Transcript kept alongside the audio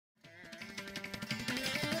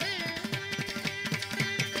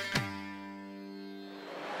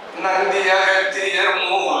நந்தியகத்தியர்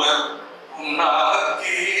molar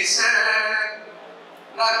உன்னாகீசர்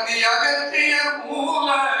நந்தியகத்தியர்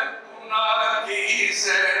molar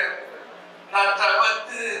உன்னாகீசர்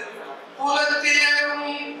நத்தவத்து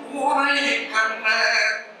புலத்தியரும் ஊரை கண்ண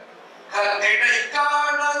கந்திடை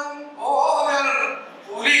காணரும் போகர்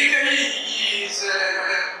புலிகை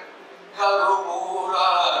ஈசர்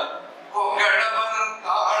கருவூரார் பொங்கடவர்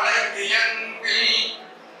காளையன்பில்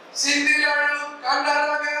சிந்திலழு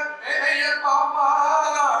கண்டரக பெயர்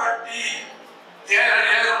பாம்பாட்டி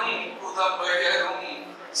தேரையரும் புதம்பெயரும்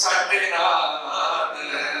சட்டினாத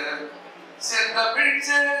சென்ற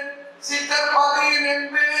பிடிச்சு சித்தர்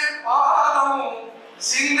பதினென்பேர் பாதம்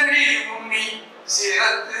சிந்தடி உண்ணி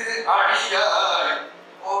சிரத்து அடியாய்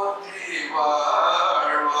போற்றி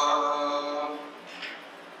வாழ்வாம்.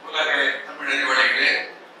 உலக தமிழறி வழிகளே,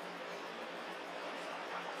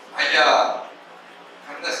 ஐயா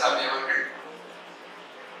கந்தசாமி அவர்கள்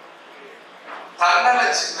தன்னல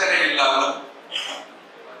சிந்தனை இல்லாமல்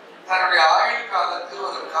தன்னுடைய ஆயுள் காலத்தில்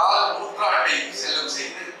ஒரு கால நூற்றாண்டை செலவு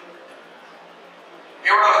செய்து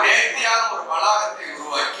எவ்வளவு நேர்த்தியான ஒரு வளாகத்தை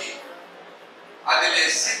உருவாக்கி அதிலே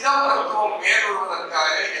சித்த மருத்துவம்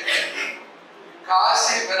மேற்கொள்வதற்காக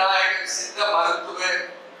காசி விநாயகர் சித்த மருத்துவ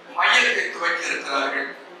மையத்தை துவக்கி இருக்கிறார்கள்.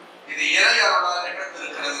 இது இறை அருளால்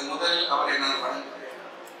நிகழ்ந்திருக்கிறது. முதலில் அவரை நான் வணங்குகிறேன்.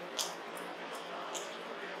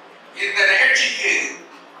 இந்த நிகழ்ச்சிக்கு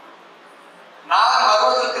நான்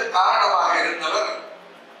வருவதற்கு காரணமாக இருந்தவர்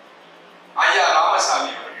ஐயா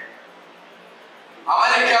ராமசாமி அவர்கள்.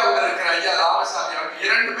 அமெரிக்காவில் இருக்கிற ஐயா ராமசாமி அவர்கள்.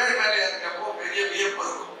 இரண்டு பேர் மேலே எனக்கு எப்போ பெரிய வியப்பு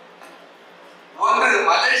இருக்கும். ஒன்று,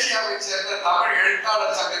 மலேசியாவை சேர்ந்த தமிழ்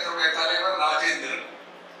எழுத்தாளர் சங்கத்தினுடைய தலைவர் ராஜேந்திரன்.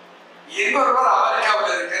 இன்னொருவர்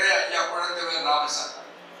அமெரிக்காவில் இருக்கிற ஐயா குழந்தைவர் ராமசாமி.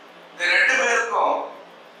 இந்த ரெண்டு பேருக்கும்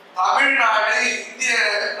தமிழ்நாடு இந்திய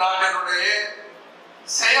நாட்டினுடைய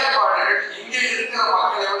செயல்பாடுகள் இங்கே இருக்கிற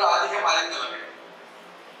மக்களை விட அதிகம் அறிந்தவர்கள்.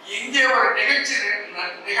 இங்கே ஒரு நிகழ்ச்சி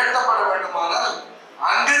நிகழ்த்தப்பட வேண்டுமானால்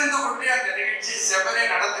அங்கிருந்து கொண்டே அந்த நிகழ்ச்சி செவரே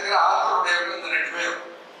நடத்துகிற ஆற்றலுடையவர்கள் இந்த ரெண்டு பேரும்.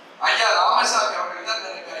 ஐயா ராமசாமி அவர்கள் தான்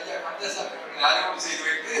எனக்கு ஐயா கந்தசாமி அவர்கள் அறிமுகம் செய்து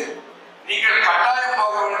வைத்து நீங்கள் கட்டாயம்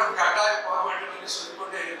போக வேண்டும் என்று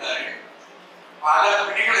சொல்லிக்கொண்டே இருந்தார்கள்.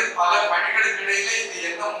 பல பணிகளுக்கு இடையிலே இது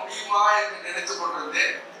என்ன முடியுமா என்று நினைத்துக்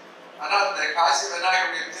கொண்டிருந்தேன். ஆனால் இந்த காசி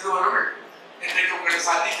விநாயகருடைய திருவருள் இன்றைக்கு உங்களை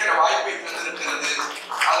சந்திக்கிற வாய்ப்பை தந்திருக்கிறது.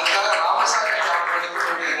 அதற்காக ராமசாமி அவர்களுக்கு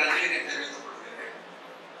என்னுடைய நன்றியை தெரிவித்துக் கொள்கிறேன்.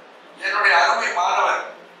 என்னுடைய அருமை மாணவர்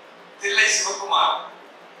தில்லை சிவகுமார்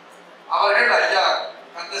அவர்கள் ஐயா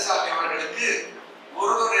கந்தசாமி அவர்களுக்கு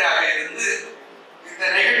உறுதுணையாக இருந்து இந்த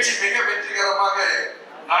நிகழ்ச்சி மிக வெற்றிகரமாக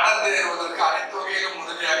நடந்தேறுவதற்கு அனைத்து வகையிலும்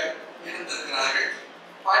உதவியாக இருந்திருக்கிறார்கள்.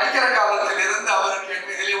 படிக்கிற காலத்தில் இருந்து அவருக்கு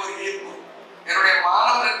இதிலே ஒரு ஈர்ப்பு. என்னுடைய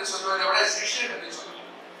மாணவர் என்று சொல்வதை விட சிஷ்யன் என்று சொல்லுவேன்.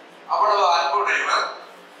 அவ்வளவு அன்புடையவர்.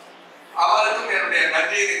 அவருக்கும் என்னுடைய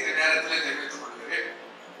நன்றியை இந்த நேரத்தில் தெரிவித்துக் கொள்கிறேன்.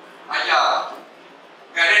 ஐயா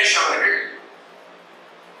கணேஷ் அவர்கள்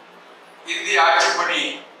இந்திய ஆட்சிப்பணி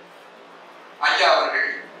ஐயா அவர்கள்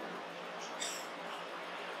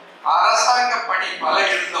அரசாங்க பணி பல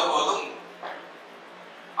இருந்த போதும்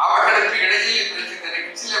அவர்களுக்கு இடையில் இன்றைக்கு இந்த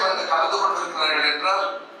நிகழ்ச்சியில வந்து கலந்து கொண்டிருக்கிறார்கள் என்றால்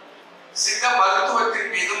சித்த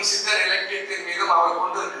மருத்துவத்தின் மீதும் சித்தர் இலக்கியத்தின் மீதும் அவர்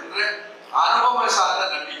கொண்டிருக்கின்ற அனுபவம் சார்ந்த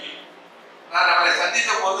நம்பிக்கை. நான் அவரை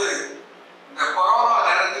சந்தித்த போது இந்த கொரோனா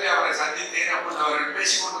நேரத்தில் அவரை சந்தித்தேன். அப்பொழுது அவர்கள்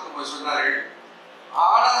பேசிக் கொண்டிருக்கும் சொன்னார்கள்,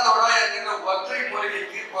 ஆனந்தோட என்கின்ற ஒற்றை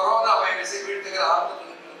மூலிகைக்கு கொரோனா வைரஸை வீழ்த்துகிற ஆற்றல்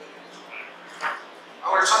இருக்கிறது.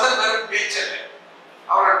 அவர்கள் சொன்ன வெறும் பேச்சல்ல.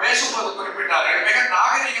 அவர்கள் பேசும்போது குறிப்பிட்டார்கள், மிக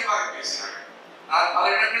நாகரிகமாக பேசினார்கள். நான் பல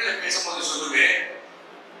இடங்களில் பேசும்போது சொல்லுவேன்,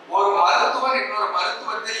 ஒரு மருத்துவன் இன்னொரு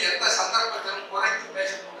மருத்துவத்தை எந்த சந்தர்ப்பத்திலும் குறைத்து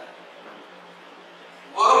பேசக்கூடாது.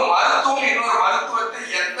 ஒரு மருத்துவம் இன்னொரு மருத்துவத்தை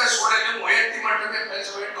எந்த சூழலிலும் உயர்த்தி மட்டுமே பேச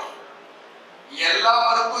வேண்டும். எல்லா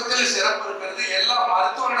மருத்துவத்திலும் சிறப்பு இருக்கிறது, எல்லா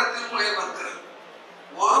மருத்துவனிடத்திலும் உயர்வு இருக்கிறது.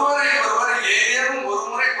 ஒருவரை ஏதேனும் ஒரு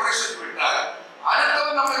முறை குறை சொல்லிவிட்டால்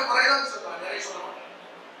அடுத்தவன் நம்மை குறைதான் சொல்லுவாங்க, நிறைய சொல்ல மாட்டாங்க.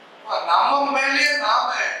 நம்ம மேலேயே நாம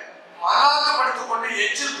மலாதப்படுத்திக் கொண்டு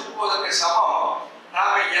எச்சில் துப்புவதற்கு சமம்.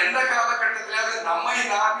 நாம எந்த காலகட்டத்திலாவது நம்மை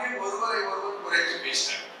நாமே ஒருவரை குறைத்து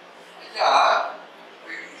பேசினோம். ஐயா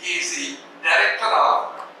director of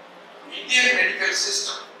Indian medical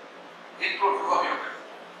system including homeopathy.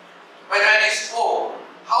 When I spoke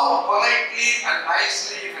how politely and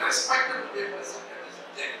nicely and respectfully presented the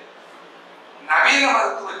subject, நவீன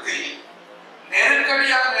மருத்துவத்தில்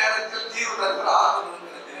நெருக்கடியான நேரத்தில் தீர்வு தருகிற ஆற்றல்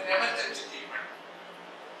இருக்கிறது, எமர்ஜென்சி ட்ரீட்மெண்ட்.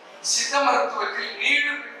 சித்த மருத்துவத்தில்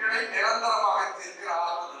நீடு பின்களை நிரந்தரமாக தீர்க்கிற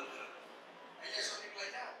ஆற்றல் இருக்கிறது. ஐயா சொன்னீங்களா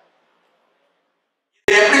ஐயா?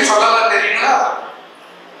 இது எப்படி சொல்லலாம் தெரியுங்களா?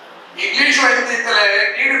 இங்கிலீஷ் வைத்தியத்துல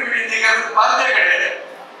நீடு பிடி தீர்க்கிறதுக்கு மருந்தே கிடையாது.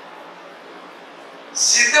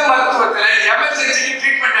 சித்த மருத்துவத்தில் எமர்ஜென்சிக்கு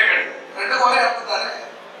ட்ரீட்மெண்டே கிடையாது. ரெண்டு ஒரே அர்த்தம் தானே.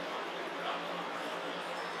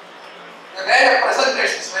 வேற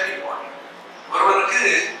பிரசன்டேஷன் வெரி இம்பார்ட்டன்ட். ஒருவருக்கு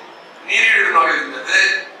நீரிழிவு நோய் இருந்தது,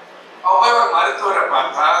 அவர் ஒரு மருத்துவரை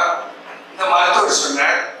பார்த்தா இந்த மருத்துவர்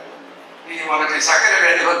சொன்னார், நீ உனக்கு சர்க்கரை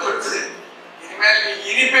வியாதி வந்துடுது, இனிமேல் நீ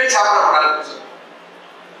இனிப்பே சாப்பிடக்கூடாதுன்னு சொல்லு.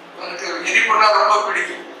 உனக்கு இனிப்புனா ரொம்ப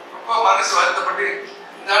பிடிக்கும், ரொம்ப மனசு வருத்தப்பட்டு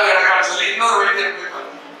இந்த ஆள் கிடக்கான்னு சொல்லி இன்னொரு வைத்தியர் போய்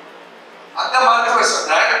பார்த்து அந்த மருத்துவர்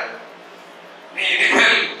சொன்னார், நீ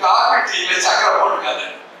இனிமேல் காபி டீல சர்க்கரை போட்டுக்காத.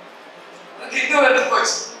 இன்னும் எடுத்து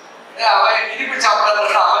போச்சு. அவன் இனிப்பு சாப்பிடாத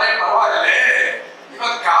அவனே பரவாயில்ல,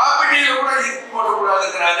 இவன் காபி டீல கூட இனிப்பு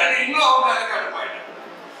போடக்கூடாதுங்கிறாங்க. இன்னும் அவங்க எனக்கு அனுப்பாயிட்டான்.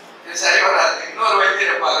 சரி வராது, இன்னொரு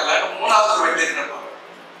வைத்தியரை பார்க்கலான்னு மூணாவது வைத்தியரை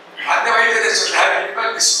பார்க்க. அந்த வைத்தியரை சொன்னார்,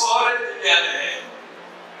 இவனுக்கு சோறே தெரியாது,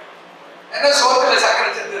 என்ன சோத்துல சக்கரை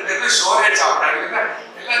சேர்த்து இருக்கிறது, சோறே சாப்பிடாது,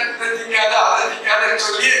 எல்லாம் இதை திங்காத அதை திங்காதன்னு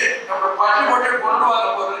சொல்லி நம்ம பட்டு போட்டு கொண்டு வர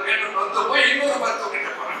போறதுன்னு வந்து போய் இன்னொரு மருத்துவ கிட்ட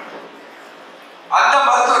போறாங்க. அந்த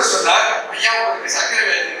மருத்துவர் சொன்னார், ஐயா உங்களுக்கு சர்க்கரை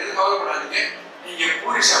வியாதி கவலைப்படாதீங்க, நீங்க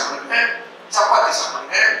பூரி சாப்பிடுங்க, சப்பாத்தி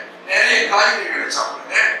சாப்பிடுங்க, நிறைய காய்கறிகளை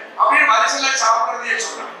சாப்பிடுங்க அப்படின்னு மனுஷெல்லாம் சாப்பிடுறதே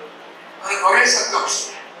சொல்றாங்க. அதுக்கு ஒரே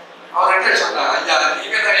சந்தோஷம். அவர்கிட்ட சொன்னா, ஐயா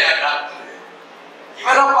நீங்க தான் என் டாக்டர்,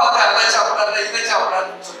 இவரை பார்த்து அதை சாப்பிடாத இதை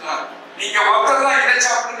சாப்பிடாதுன்னு சொன்னா, நீங்க ஒருத்தர் தான் இதை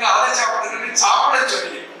சாப்பிடுங்க அதை சாப்பிடுங்கன்னு சாப்பிட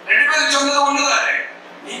சொன்னீங்க. ரெண்டு பேரும் சொன்னது ஒண்ணுதானே,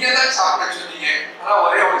 நீங்க தான் சாப்பிட சொன்னீங்க. ஆனா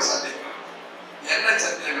ஒரே ஒரு சந்தேகம். என்ன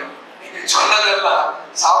சந்தேகம்? நீங்க சொன்னதெல்லாம்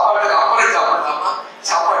சாப்பாடு அப்புறம் சாப்பிடலாமா,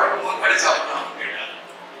 சாப்பாடு முன்னாடி சாப்பிடலாமா கேட்டாங்க.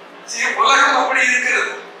 சரி, உலகம் அப்படி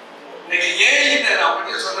இருக்கிறது. இன்னைக்கு ஏன் இதை நான்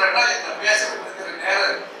மட்டும் சொல்றேன்னா, இந்த பேசப்பட்டிருக்கிற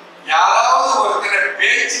நேரம் யாராவது ஒருத்தரை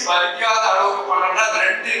பேச்சு மதிக்காத அளவுக்கு பண்ணா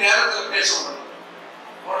ரெண்டு நேரத்துல பேச விடணும்.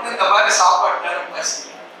 ஒண்ணு இந்த மாதிரி சாப்பாடு நேரம் பசி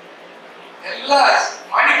எல்லாம்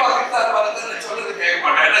மணி பார்த்துட்டு தான் வருதுன்னு சொல்றது கேட்க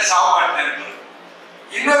மாட்டேன், என்ன சாப்பாடு நேரம்.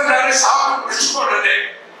 இன்னொரு நேரம் சாப்பிட்டு பிடிச்சு போடுறது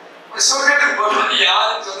சொர்க்கத்துக்கு போறது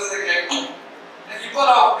யாரும் சொல்றது கேட்கும். இப்போ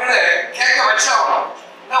நான் உங்களை கேட்க வச்சாகணும்.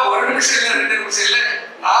 ஒரு நிமிஷம் இல்லை, 2 நிமிஷம் இல்லை,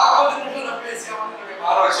 40 நிமிஷம் நான் பேசி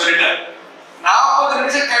ஆகணும் சொல்லிட்டேன். 40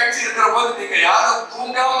 நிமிஷம் கழிச்சு இருக்கிற போது நீங்க யாரும்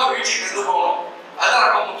தூங்காம வீட்டுக்கு இருந்து போகணும். அதுதான்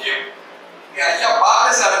ரொம்ப முக்கியம். ஐயா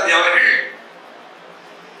பார்த்தசாரதி அவர்கள்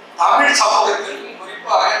தமிழ் சமூகத்திற்கும்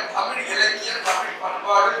குறிப்பாக தமிழ் இலக்கியம், தமிழ்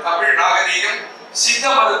பண்பாடு, தமிழ் நாகரீகம், சித்த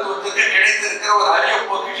மருத்துவத்துக்கு கிடைத்திருக்கிற ஒரு அரிய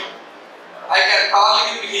பொக்கிஷம். I can call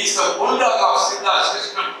him, he is the bulldog of Siddha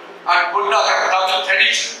system and bulldog of Tamil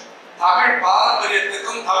tradition. Tamil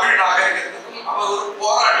பாரம்பரியத்துக்கும் Tamil நாகரிகத்துக்கும் அவர் ஒரு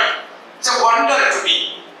போராடி. It's a wonder to me.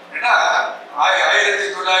 ஏன்னா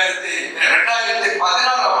 2016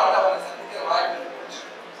 அவரை சந்திக்கிற வாய்ப்பு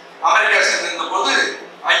அமெரிக்கா சென்றிருந்த போது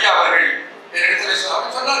ஐயா அவர்கள் என்னிடத்துல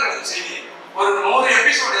சொன்னார்கள் செய்தி, ஒரு 100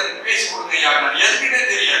 எபிசோடு எனக்கு பேசி கொடுங்க ஐயா. நான் எதுக்குன்னே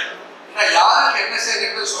தெரியாது, யாருக்கு என்ன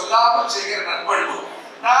செய்யறது சொல்லாமல் செய்கிற நண்பன்பு.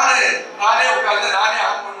 நானே உட்கார்ந்து நானே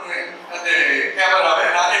ஆன் பண்ணுவேன், அந்த கேமராவை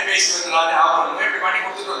நானே பேசி வந்து நானே ஆன் பண்ணுவேன், இப்படி பண்ணி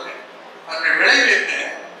கொடுத்துட்டு வந்தேன். அதனுடைய விளைவு என்ன?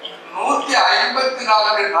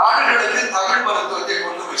 154 நாடுகளுக்கு தமிழ் மருத்துவத்தை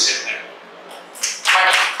கொண்டு போய் சேர்த்தேன்.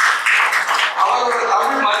 அவர் ஒரு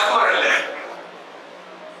தமிழ் மருத்துவர் அல்ல,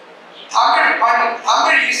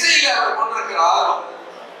 தமிழ் இசையில அவர் கொண்டிருக்கிற ஆர்வம்.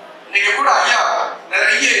 இன்னைக்கு கூட ஐயா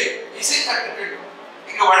நிறைய இசை கட்டுகள்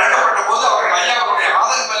இங்கு வழங்கப்பட்ட போது அவர்கள் ஐயாவுடைய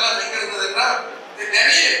ஆதரவு எல்லாம் எங்க இருந்தது என்றால்,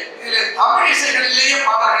 நிறைய இதுல தமிழ் இசைகளிலேயே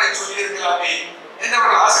பாடல்களை சொல்லி இருக்கலாமே என்று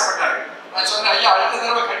அவர்கள் ஆசைப்பட்டார்கள். நான் சொன்னேன், ஐயா அடுத்த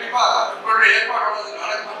தடவை கண்டிப்பா உங்களுடைய ஏற்பாடு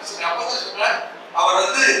நடக்கும் சொன்னேன். அப்பதான் சொன்னேன், அவர்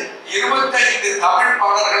 25 தமிழ்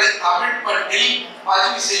பாடல்களை தமிழ் பட்டில்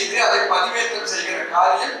பதிவு செய்து அதை பதிவேற்றம் செய்கிற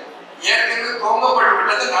காரியம் ஏற்கனவே துவங்கப்பட்டு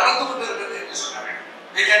விட்டது, நடந்து கொண்டு இருக்கிறது என்று சொன்னார்கள்.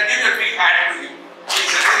 We can give a big hand to him.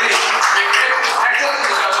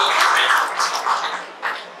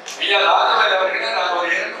 ஐயா ராஜவேல் அவர்களை நான் ஒரு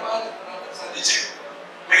 2 மாதத்துக்கு சந்திச்சேன்.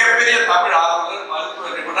 மிகப்பெரிய தமிழ் ஆர்வலர், மருத்துவ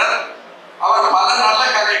நிபுணர். அவர் பல நல்ல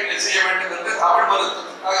காரியங்களை செய்ய வேண்டும் என்று தமிழ்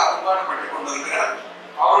மருத்துவத்துக்காக அன்பாடுபட்டுக் கொண்டிருக்கிறார்.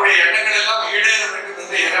 அவருடைய எண்ணங்கள் எல்லாம் ஈடேற வேண்டும்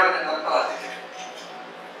என்று இறைவனை நான் பிரார்த்திக்கிறேன்.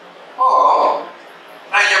 இப்போ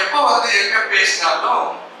நான் எப்ப எங்க பேசினாலும்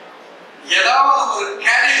ஏதாவது ஒரு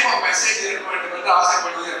கேரியம் மெசேஜ் இருக்க வேண்டும் என்று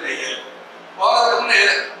ஆசைப்படுவது இல்லையே. போறதுக்கு முன்னே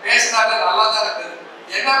பேசினாலே நல்லா தான் இருக்குது,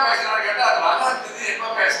 என்ன பேசினாலும் கேட்டா நல்லா இருக்குது,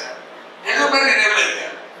 என்ன பேசுறேன் எதுவுமே நினைவில் இருக்க.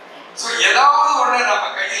 ஸோ ஏதாவது ஒண்ணு நம்ம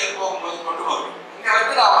கையில போகும்போது கொண்டு வரும். இங்க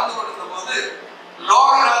நான் வந்து கொண்டிருந்த போது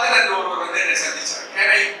லோகநாதன் என்று ஒருவர் என்னை சந்திச்சார்.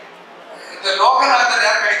 ஏன்னா இந்த லோகநாதன்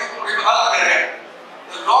யார் கைக்கு முடியுமா இருக்கேன்.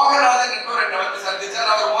 இந்த லோகநாதன் என்பவர் என்னை வந்து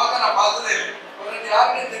சந்திச்சார். அவர் முகத்தை நான் பார்த்ததே இல்லை, அவருக்கு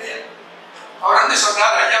யாருன்னே தெரியாது. அவர்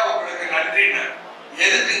சொன்னார், ஐயா உங்களுக்கு நன்றின்னு.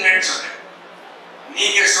 எதுக்குங்கன்னு சொன்னேன்.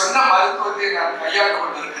 நீங்க சொன்ன மருத்துவத்தை நான் கையாண்டு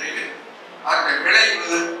கொண்டிருக்கிறேன். அந்த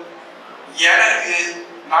விளைவு எனக்கு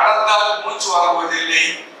நடந்தால் மூச்சு வாங்குவதில்லை,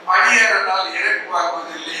 படியேறினால் இறப்பு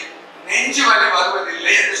வாங்குவதில்லை, நெஞ்சு வலி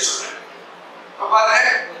வருவதில்லை என்று சொல்றேன்.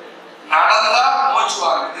 பாருங்க, நடந்தா மூச்சு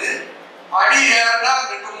வாங்குது, படி ஏறா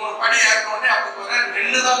 2-3 படி ஏறனோடனே அப்ப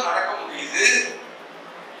நின்றுதான் நடக்க முடியுது,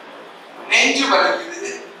 நெஞ்சு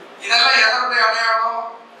வலிக்குது. இதெல்லாம் எதனுடைய அடையாளம்?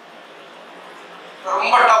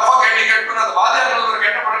 ரொம்ப டஃபா கேள்வி கேட்கணும். அந்த வாத்தியார்கள் ஒரு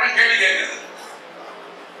கேட்ட பிறகு கேள்வி கேட்குது.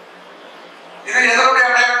 இது எதனுடைய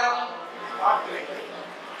அடையாளம்?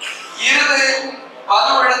 இருதயம்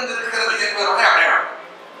வலுவிழந்திருக்கிறது என்பதனுடைய அடையாளம்.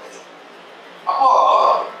 அப்போ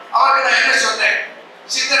அவருக்கு நான் என்ன சொன்னேன்?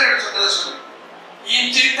 சித்தர்கள் சொன்னதை சொன்னேன்.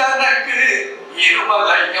 இஞ்சி தனக்கு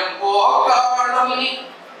இருமலையம் போகாடும்,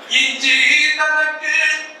 இஞ்சி தனக்கு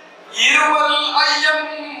இருமல்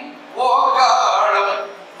ஐயம் போகாடும்,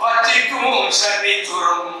 வச்சிக்கும் சனி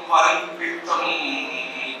சுரம் மரும்பித்தம்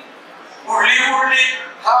உள்ளி உள்ளி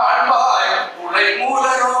காண்பாய் உலை மூல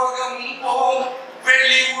ரோகம் போம்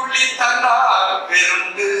வெள்ளி உள்ளி தன்னால்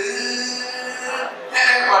பெருந்து.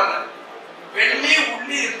 வெள்ளி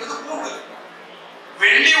உள்ளி என்பது பூண்டு.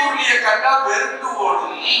 வெள்ளி உள்ளியை கண்டா வெறுண்டு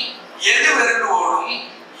ஓடும். எது வெறுண்டு ஓடும்?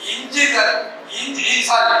 இஞ்சி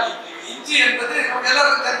இஞ்சி என்பது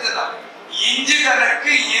எல்லாரும் தெரிஞ்சதான். இஞ்சி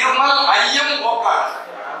தனக்கு இருமல் ஐயம் போக்காது.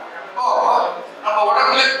 இப்போ நம்ம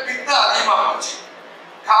உடம்புல பித்தம் அதிகமா போச்சு,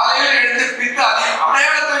 காலையில எழுந்து பித்தம் அதிகம்,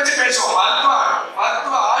 அடையாளத்தை வச்சு பேசுவோம்.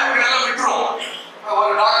 மருத்துவ ஆய்வுகள் எல்லாம் விட்டுருவோம்.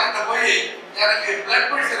 ஒரு டாக்டர்கிட்ட போய் எனக்கு பிளட்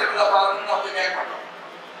பிரஷர் இருக்குதா பாருன்னு நம்ம கேட்க மாட்டோம்.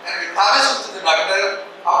 எனக்கு தலை சுத்துது டாக்டர்,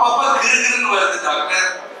 அப்பப்ப கிருகிருன்னு வருது டாக்டர்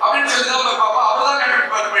அப்படின்னு சொல்லி தான் பாப்பா, அவர்தான்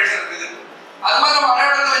கண்டுபிடிப்பார் பிரஷர் இருக்குது. அது மாதிரி நம்ம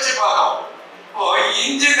அடையாளத்தை வச்சு பார்த்தோம். இப்போ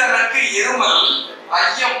இஞ்சி தனக்கு இருமல்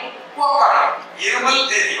ஐயம் போக்காடம். இருமல்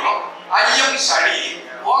தெரியும், ஐயம் சளி,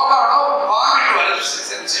 போக்காடம் வாமிட் வருது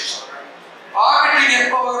சென்சேஷன். வாமிட்டிங்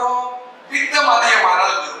எப்போ வரும்? பித்தம்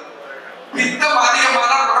அதிகமானால் வரும். பித்தம்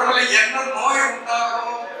அதிகமானால் உடம்புல என்ன நோய்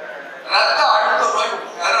உண்டாகும்? ரத்த அழுத்த நோய்.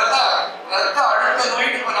 ரத்த அழுத்த நோய்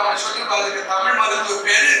இப்ப நம்ம சொல்லிருக்கோம். அதுக்கு தமிழ் மருத்துவ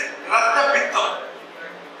பேரு ரத்த பித்தம்.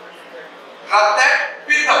 ரத்த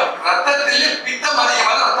பித்தம், ரத்தத்தில் பித்தம்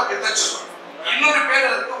அதிகமான ரத்த பித்தம் சொல்லுவோம். இன்னொரு பேர்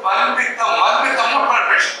அதுக்கு மல்பித்தம். மல்பித்தம்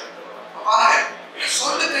பாருங்க,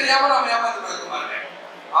 சொல்லு தெரியாம நம்ம ஏமாந்து போயிருக்கோம்.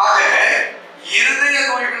 ஆக இருதய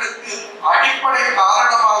நோய்களுக்கு அடிப்படை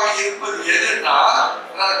காரணமாக இருப்பது எதுன்னா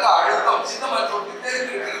ரத்த அழுத்தம். சித்த மருத்துவத்துக்கு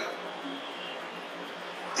தெரிஞ்சிருக்கிறது,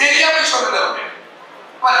 தெரியாம சொல்லல.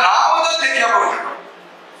 இப்ப நாம தான் தெரியாம விட்டுட்டோம்.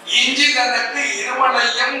 இஞ்சி தனக்கு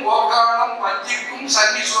இருமலையம் கோகானம் வஞ்சிக்கும்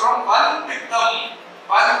சன்னிசுரம் வல்பித்தம்.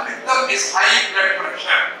 வல்பித்தம் இஸ் ஹை பிளட்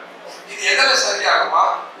பிரஷர். இது எதுல சரியாகுமா?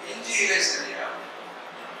 இஞ்சியிலே சரியாகும்.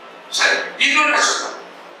 சரி, இன்னொன்னு சொல்றோம்.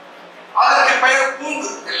 அதற்கு பெயர் பூண்டு.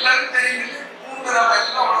 எல்லாருக்கும் தெரியுது. பூண்டு நம்ம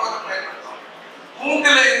எல்லாம் உணவுல பயன்படுத்தும்.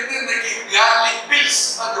 பூண்டுல இருந்து இன்னைக்கு கார்லிக் பில்ஸ்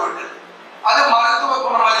வந்து அது மருத்துவ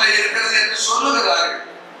குணம் அதுல இருக்கிறது என்று சொல்லுகிறார்கள்.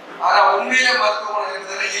 ஆனா உண்மையிலே மருத்துவ குணம்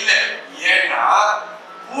இருக்கிறது இல்லை. ஏன்னா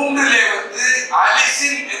பூண்டுல வந்து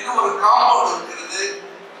அலிசின் என்று ஒரு காம்பவுண்ட் இருக்கிறது.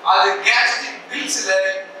 அது கேஸ்ட்ரிக் பில்ஸ்ல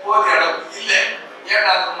போதிய அளவு இல்லை. ஏன்னா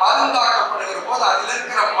அது மருந்தாக்கப்படுகிற போது அதுல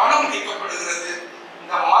இருக்கிற மனம் நீக்கப்படுகிறது.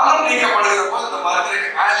 இந்த மனம் நீக்கப்படுகிற போது இந்த மருந்துக்கு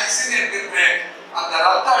அலிசின் என்கின்ற அந்த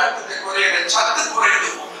ரத்த அழுத்தத்தை குறைகிற சத்து குறைந்து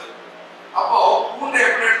போகுது. அப்போ பூண்டை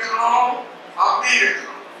எப்படி எடுத்துக்கணும்? அப்படி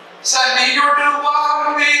எடுத்துக்கணும். சனியொடு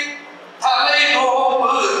வாங்கி தலை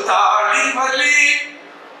நோவு தாழி வலி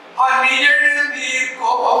பனி எழுதி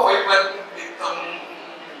கோவை பித்தம்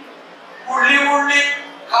உள்ளி உள்ளி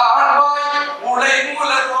காண்பாய் உலை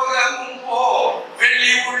மூல ரோகமும் போ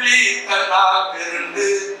வெள்ளி உள்ளி தன்னால் பெருந்து.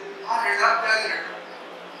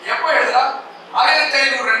 எப்ப எழுதா?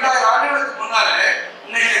 1500-2000 ஆண்டுகளுக்கு முன்னாலே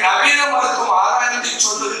இன்னைக்கு நவீன மருத்துவம் ஆராய்ச்சி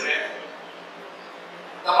சொல்லுது.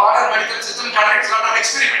 The modern medical system conducts a lot of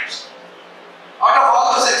experiments. Out of all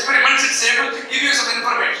those experiments, it's able to give you some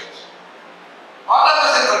information. What are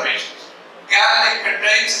those information? Garlic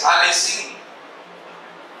contains allicin.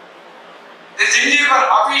 The gingiber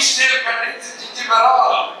official contains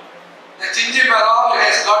gingiberol. The gingiberol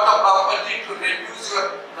has got the property to reduce your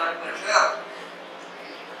blood pressure.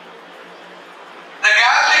 The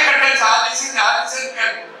garlic contains allicin. Allicin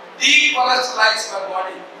can decholesterolize your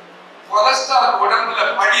body. Cholesterol உடம்புல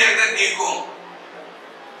படியறத நீக்கும்.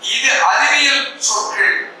 இது அறிவியல்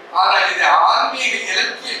சொற்கள். ஆனா இது ஆன்மீக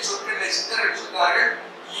இலக்கிய சொற்களை சித்தர்கள் சொன்னார்கள்.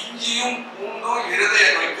 இஞ்சியும் பூண்டும் இருதய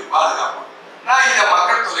நோய்க்கு பாதுகாப்பு. நான் இதை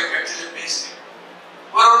மக்கள் தொலைக்காட்சியில் பேசினேன்.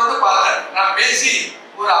 ஒரு பார்த்தேன். நான் பேசி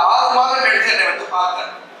ஒரு 6 மாதம் கழிச்சு என்னை வந்து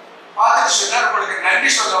பார்த்தேன். பார்த்துட்டு சொன்னார், உங்களுக்கு நன்றி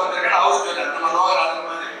சொல்ல வந்திருக்கேன். அவரு சொன்னார், நம்ம நோகராஜன்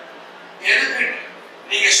மாதிரி எதுக்கு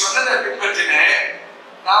நீங்க சொன்னதை பின்பற்றினேன்.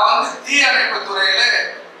 நான் வந்து தீ அணைப்பு துறையில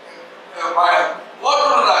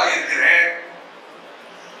ஓட்டுநராக இருக்கிறேன்.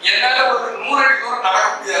 என்னால ஒரு 100 அடி தூரம் நடக்க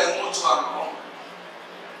முடியாது, மூச்சு வாங்கும்.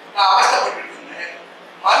 நான் அவசரப்பட்டு இருந்தேன்.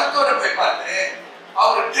 மருத்துவரை போய் பார்த்தேன்.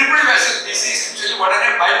 அவர் ட்ரிபிள் வெசல் டிசீஸ் சொல்லி உடனே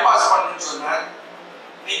பைபாஸ் பண்ணணும்னு சொன்னார்.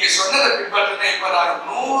 நீங்க சொன்னதை பின்பற்றின இப்ப நான்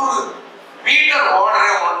 100 மீட்டர்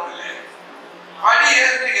ஓடுறேன், ஒன்றும் இல்லை. படி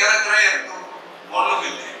ஏற்று இறங்குறேன், ஒன்றும்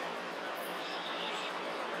இல்லை.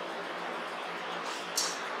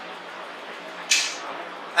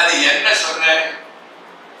 அது என்ன சொன்னேன்?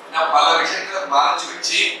 நான் பல விஷயங்களை மறைச்சு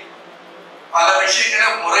வச்சு, பல விஷயங்களை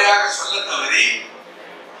முறையாக சொல்ல தவறி,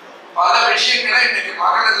 பல விஷயங்களை இன்னைக்கு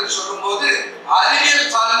மகளிர் சொல்லும் போது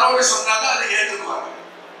அறிவியல் சாதனோடு சொன்னாதான் அதை ஏற்றுக்குவாங்க.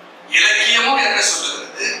 இலக்கியமும் என்ன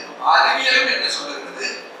சொல்லுகிறது, அறிவியலும் என்ன சொல்லுகிறது,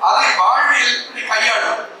 அதை வாழ்வியல்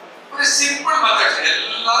கையாளும். ஒரு சிம்பிள் மெத்தட்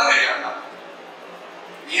எல்லாரும் கையாளலாம்.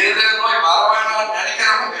 இருதய நோய் வர வேண்டாம்னு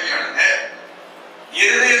நினைக்கிறவங்க கையாளுங்க,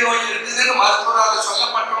 இருதய நோய் இருக்குதுன்னு மருத்துவரால்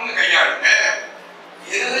சொல்லப்பட்டவங்க கையாளுங்க,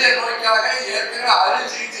 இருதய நோய்க்காக ஏற்கனவே அறுவை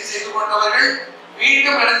சிகிச்சை செய்து கொண்டவர்கள்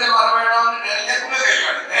மீண்டும் இடத்தில் வர வேண்டாம்னு நினைக்கிறவங்க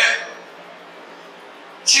கையாளுங்க,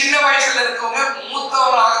 சின்ன வயசுல இருக்கவங்க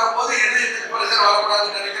மூத்தவர் ஆகிற போது இருதயத்துக்கு பிரச்சனை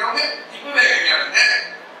வரக்கூடாதுன்னு நினைக்கிறவங்க இப்பவே கையாளுங்க,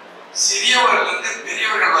 சிறியவர்கள் இருந்து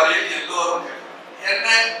பெரியவர்கள் வரையில் எல்லோரும். என்ன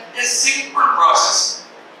சிம்பிள் ப்ராசஸ்.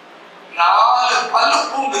 4 பல்லு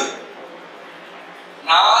பூண்டு,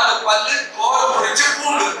 4 பல்லு தோல் உரிச்ச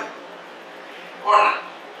பூண்டு ஒண்ணு.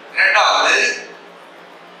 இரண்டாவது,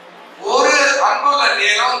 1 அங்குல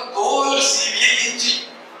நீளம் தோல் சீவிய இஞ்சி,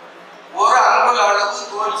 1 அங்குல அளவு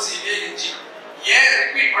தோல் சீவிய இஞ்சி. ஏன்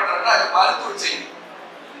ரிப்பீட் பண்றேன்னா அது மருத்துவ செய்தி.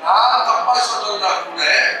 நான் தப்பா சொல்லலா கூட,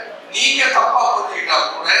 நீங்க தப்பா புரிஞ்சுக்கிட்டா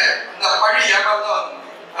கூட இந்த பழி ஏமாதான் வந்து,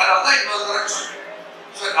 அதனாலதான் இன்னொரு தடவை சொல்றேன்.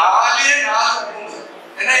 4 பூண்டு.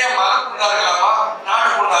 என்னைய மரம் பூண்டாருக்கலாமா, நாடு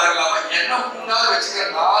பூண்டாருக்கலாமா, என்ன பூண்டாரு வச்சுக்க.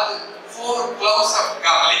 4 gloves of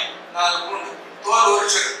garlic, 4 பூண்டு தோல்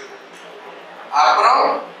உரிச்சு. அப்புறம்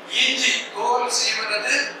இஞ்சி தோல்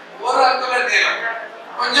சீவனது 1 அங்குல நீளம்.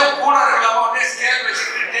 கொஞ்சம் கூட இருக்கலாமா, அப்படியே ஸ்கேல்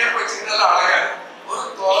வச்சுக்கிட்டு டேப் வச்சுக்கிட்டு அழகா ஒரு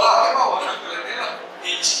தோலாகமா 1 அங்குல நீளம்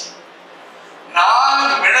இஞ்சி.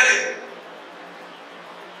 4 மிளகு,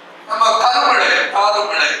 நம்ம கருமிளகு, காது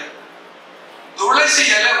மிளகு, துளசி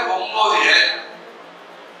இலை 9 இலை,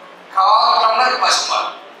 1/4 டம்ளர் பசும்பால்.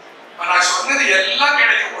 நான் சொன்னது எல்லாம்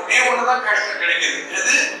கிடைக்கும், ஒன்னே ஒண்ணுதான் கஷ்டம் கிடைக்குது.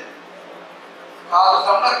 எது? 1/4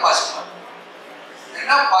 டம்ளர் பசும்பால்.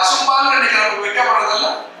 என்ன பசும்பால் நமக்கு வைக்கப்படுறதல்ல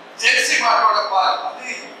ஜெர்சி மாட்டோட பால், அது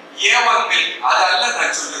A1 மில்க். அதல்ல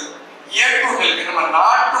நான் சொல்லுது A2 மில்க், நம்ம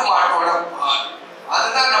நாட்டு மாட்டோட பால்.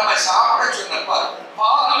 அதுதான் நம்ம சாப்பிட சொன்ன பால்.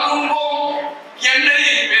 பால் உண்போம்,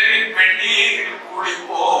 எண்ணெய் வெந்நீர்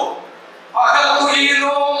குடிப்போம், பகல்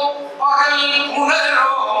துயிலோம், பகல்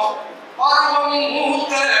உணரோம், பருவம்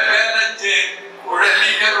மூத்த வேலஞ்சு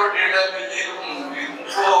குழலிகளோட இளமையிலும்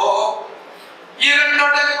விரும்போம், 2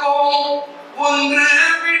 நடக்கும் 1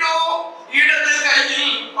 விடோம், இடது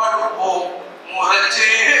கையில் படுப்போம், முரச்சே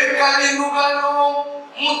கலிமுகனோம்,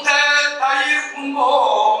 முத்த தயிர்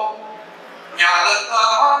உண்போம்,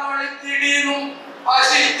 ஞானத்தான் ஒழித்திடினும்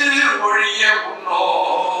பசித்து ஒழிய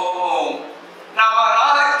உண்ணோம்,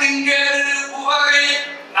 நமரார்க்கிங்கது உவகை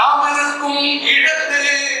நாம் இருக்கும்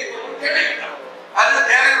இடத்தே கிடைக்கணும். அது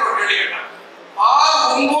தேவையோட கிடைக்கணும். பால்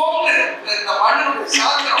உண்போம்னு இந்த மண்ணுடைய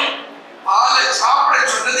சாத்திரம். பாலை சாப்பிட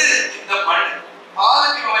சொன்னது இந்த மண்.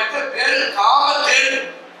 பாலுக்கு வைத்த பேரு காமத்தேடு.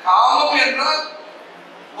 காமம் என்றால்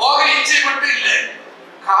போக இச்சை மட்டும் இல்லை.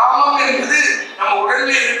 காமம் என்பது நம்ம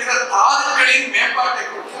உடலில் இருக்கிற தாதுக்களின் மேம்பாட்டை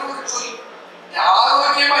கொடுக்கிற ஒரு சொல்.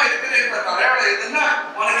 ஆரோக்கியமா இருக்கிற இந்த தலைவலை எதுன்னா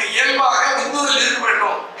உனக்கு இயல்பாக விந்துதல் இருக்க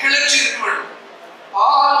வேண்டும், கிளர்ச்சி இருக்க வேண்டும்.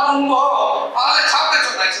 பால் உண்போம், பாலை சாப்பிட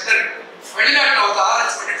சொன்னா சித்தர். வெளிநாட்டில் ஒரு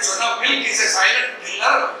ஆராய்ச்சி பண்ணிட்டு சொன்னா milk is a silent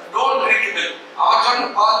killer, don't drink milk. அவன் சொன்ன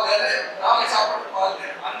பால் வேற, நாம சாப்பிட பால்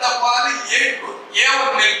வேற. அந்த பால் A1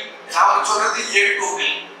 மில்க், நாம சொல்றது A2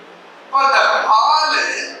 மில்க். அந்த பால்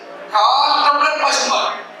 1/4 டம்ளர்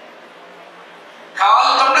பசும்பால், 1/4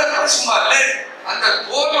 டம்ளர் பசும்பால். அந்த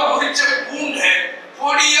தோலை உரிச்ச பூண்டை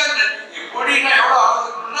பொடியா நட்டுங்க. பொடினா எவ்வளவு அளவு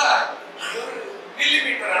இருக்கணும்னா 1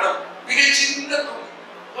 மில்லிமீட்டர் அளவு, மிக சின்ன துணி,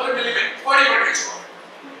 1 மில்லிமீட்டர் பொடி பண்ணி வச்சுக்கோங்க.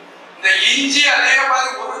 இந்த இஞ்சி அதே மாதிரி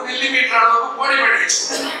 1 மில்லிமீட்டர் அளவுக்கு பொடி பண்ணி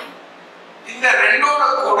வச்சுக்கோங்க. இந்த ரெண்டோட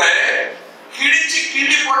கூட கிழிச்சு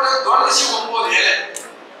கிள்ளி போட்ட துளசி 9 இலை,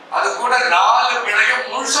 அது கூட 4 மிளகை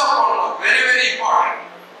முழுசா போடணும். Very very important.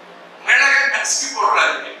 மிளகை நசுக்கி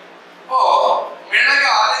போடுறாரு. இப்போ மிளகை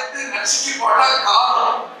அரைத்து நசுக்கி போட்டா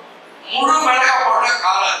காரம், முழு மிளகா போட்டா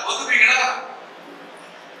காரம். ஒதுப்பீங்களா?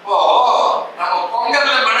 இப்போ நம்ம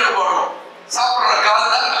பொங்கல்ல மிளகு போடுறோம், சாப்பிடுற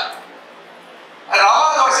கால் தான். ரவா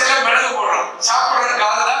தோசையில மிளகு போடுறோம், சாப்பிடுற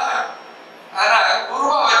கால் தான். ஆனா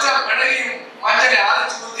குருவா வச்சா மிளகையும் மஞ்சளை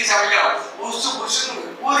அரைச்சு ஊத்தி சமைக்கிறோம், புதுசு புதுசுன்னு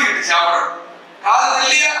ஊதிக்கிட்டு சாப்பிடுறோம். கால்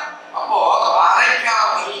இல்லையா? அப்போ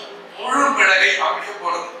அரைக்காமல் முழு மிளகை அப்படியே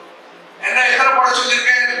போடுது. என்ன எத்தனை போட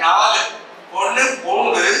சொல்லியிருக்கேன்? 4. 1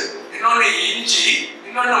 பூண்டு, இன்னொன்னு இஞ்சி,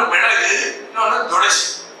 இன்னொன்னு மிளகு, இன்னொன்னு துளசி.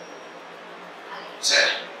 சரி,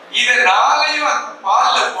 இதை நாளையும்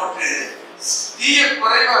பால்ல போட்டு தீய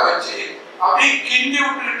குறைவா வச்சு அப்படியே கிண்டி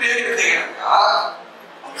விட்டுக்கிட்டே இருந்தீங்கன்னாக்கா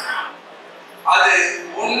அது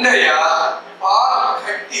உண்டையா பால்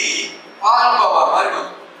கட்டி பால் பாவா மாதிரி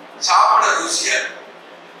வரும். சாப்பிட ருசியா.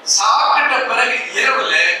 சாப்பிட்ட பிறகு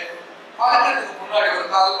இரவுல படுக்கிறதுக்கு முன்னாடி ஒரு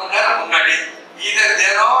 4 மணி நேரம் முன்னாடி இதை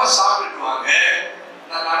தினம் சாப்பிட்டுவாங்க.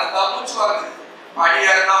 நான் நடந்தா மூச்சு வாங்குது,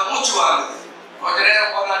 படியாருனா மூச்சு வாங்குது, கொஞ்ச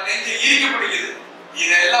நேரம் போனா நெஞ்சு இறுக்கி பிடிக்குது.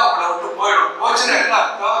 இதெல்லாம் உங்களை விட்டு போயிடும். போச்சுன்னா என்ன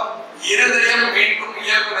அர்த்தம்? இருதயம் மீண்டும்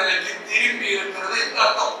இயல்பு நிலைக்கு திரும்பி இருக்கிறது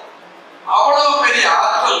அர்த்தம். அவ்வளவு பெரிய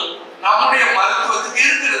ஆற்றல் நம்முடைய மருத்துவத்துக்கு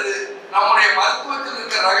இருக்கிறது. நம்முடைய மருத்துவத்தில்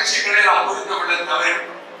இருக்கிற ரகசியங்களை நாம் புரிந்து கொள்ள தவறு.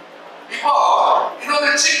 இப்போ இன்னொரு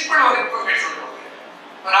சிம்பிள் ஒரு இன்ஃபர்மேஷன் சொல்றேன்.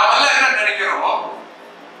 நாம எல்லாம் என்ன நினைக்கிறோம்?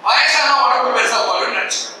 வயசான உடம்பு பெருசா போகணும்னு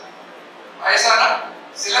நினைச்சுக்கிறோம். வயசான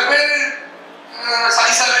சில பேர்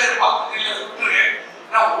சைஸாவே இருப்பாங்க, இல்ல விட்டுருங்க.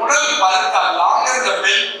 உடல் பருத்தா longer the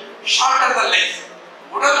bell shorter the life.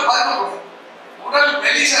 உடல் பருத்தம், உடல்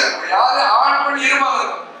மெலிசா இருக்கும். யாரு ஆண் பண்ணி இருப்பாங்க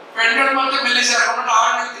இருக்கும், பெண்கள் மட்டும் மெலிசா இருக்கணும்னு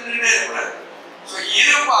ஆண்கள் தின்னுட்டே இருக்கக்கூடாது. ஸோ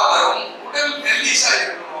இருப்பாளரும் உடல் மெலிசா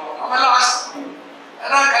இருக்கணும். நம்ம எல்லாம் ஆசைப்படுவோம்.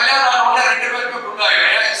 அதான் கல்யாணம் ஆனவங்க 2 பேருக்கும் கொடுத்தாங்க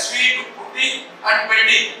ஸ்வீட் புட்டி அண்ட்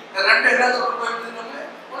பெட்டி. இந்த 2 என்ன சொல்லிட்டு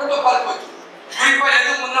உடம்பை பார்த்து வச்சு குறிப்பா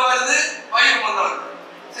எது முன்ன வருது? வயிறு முன்ன வருது.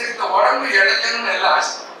 சரி, இந்த உடம்பு இடைக்கணும்னு எல்லாம்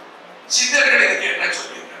ஆசைப்படுவோம். சித்தர்கள் இதுக்கு என்ன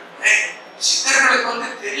சொல்லியிருக்காங்க? சித்தர்களுக்கு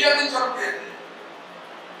தெரியாதுன்னு சொல்ல முடியாது.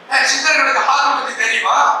 சித்தர்களுக்கு ஹார்ட் பத்தி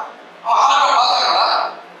தெரியுமா? அவன் ஹார்ட்டை பார்த்தாங்களா?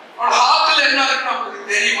 அவன் ஹார்ட்ல என்ன இருக்குன்னு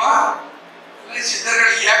அவங்களுக்கு தெரியுமா?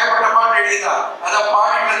 சித்தர்கள் ஏகப்பட்ட பாட்டு எழுதிதா அதை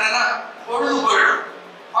பாடிட்டு இருந்தேன்னா பொழுது போயிடும்.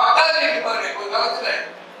 பட்டாளி பாருங்க, ஒரு காலத்துல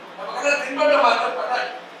நமக்கு தின்பண்டம்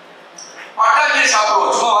பட்டாளியே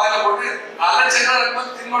சாப்பிடுவோம். சும்மா வாயில போட்டு நல்ல சின்ன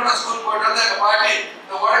இருக்கும்போது தின்பண்டம் ஸ்கூல் போயிட்டு வந்து எங்க பாட்டி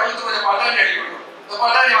இந்த உடம்புக்கு கொஞ்சம் பட்டாணி அடி கொடுக்கும். இந்த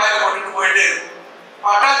பட்டாணி வாயில போட்டுட்டு போயிட்டு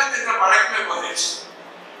பட்டாளி தின்ற பழக்கமே போயிடுச்சு.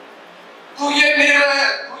 துய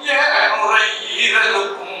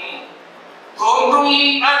நுரையீரலுக்கும் தோன்றும்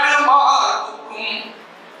நடுமாறுக்கும்,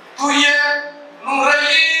 துய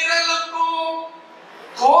நுரையீரலுக்கும்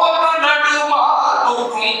தோன்றும்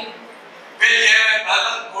நடுமாறுக்கும் பெய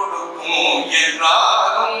நலம் கொடுக்கும்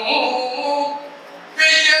என்றாலும்,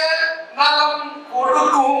 பெய நலம்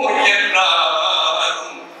கொடுக்கும்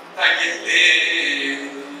என்றாலும் தகிலே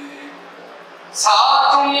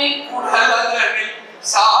சாத்தும் குடலதனில்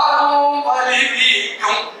சாரும் வலி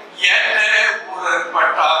வீக்கும் என்ற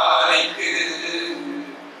உரற்பட்டாலைக்கு.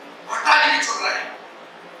 பட்டாளிக்கு சொல்றாங்க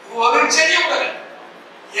ஒரு செடி உடல்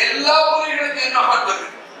எல்லா மூலிகளுக்கும் என்ன பண்றது?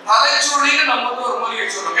 தலைச்சூழின்னு நம்ம ஒரு மூலிகை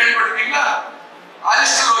சொல்றோம், கேள்விப்பட்டிருக்கீங்களா?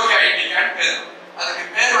 அரிஸ்டலோகி ஐடிகான்னு பேர். அதுக்கு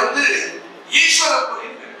பேர் ஈஸ்வர மூலிகை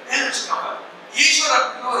பேர் வச்சுக்கோங்க.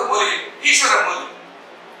 ஈஸ்வரத்துக்கு ஒரு மூலிகை, ஈஸ்வர மூலிகை.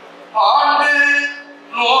 பாண்டு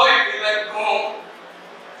நோய் விலக்கும்,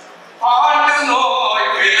 பாண்டு நோய்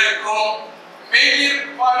விலக்கும், மெயிர்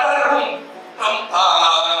படரும் குற்றம்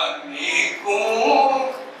தான் நீக்கும்,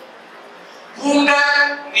 பூண்ட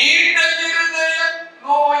நீண்ட இருதய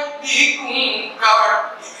நோய் நீக்கும். God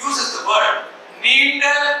uses the word நீண்ட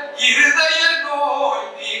இருதய நோய்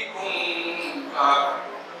நீக்கும்.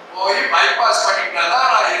 போய் பைபாஸ் பண்ணிக்கிட்டாதான்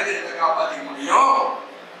நான் இருதயத்தை காப்பாற்றிக்க முடியும்,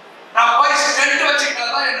 நான் போய் ஸ்டென்ட்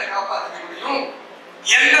வச்சுக்கிட்டாதான் என்னை காப்பாற்றிக்க முடியும்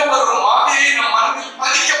என்ற ஒரு மாதிரியை நம் மனதில்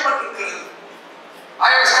பதிக்கப்பட்டிருக்கிறது.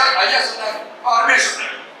 ஐயா சொன்னாங்க, அவருமே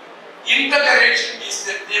சொன்னாங்க, integration is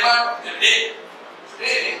the demand of the day.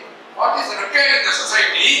 Today, what is required in the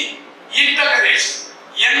society? Integration.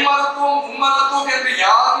 என் மருத்துவம் உன் மருத்துவம் என்று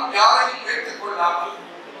யாரையும் வைத்துக் கொள்ளாமல்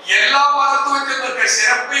எல்லா மருத்துவத்தில் இருக்கிற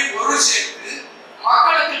சிறப்பை ஒரு சேர்த்து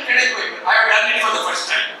மக்களுக்கு கிடைக்க வைப்பது. I have done it for the first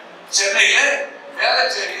time. சென்னையில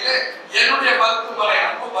வேளச்சேரியில என்னுடைய மருத்துவமனை,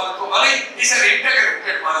 அன்பு மருத்துவமனை இஸ் an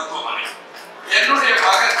integrated மருத்துவமனை. என்னுடைய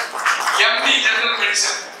மகன் எம்டி ஜெனரல்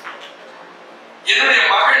மெடிசன், என்னுடைய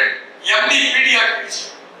மகள் எம்டி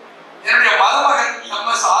பீடியாட்ரிஷியன், என்னுடைய மருமகன்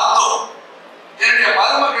எம்எஸ் ஆர்த்தோ, என்னுடைய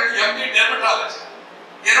மருமகள் எம்டி டெர்மட்டாலஜி,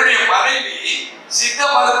 என்னுடைய மனைவி சித்த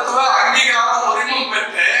மருத்துவ அங்கீகாரம் உரிமம்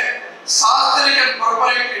பெற்ற சாஸ்திரிகன்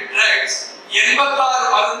ப்ரொப்ரைட்டரி ட்ரக்ஸ் 86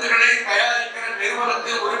 மருந்துகளை தயாரிக்கிற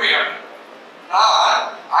நிறுவனத்தில் உரிமையாளர். நான்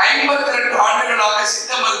 52 ஆண்டுகளாக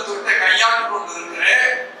சித்த மருத்துவத்தை கையாண்டு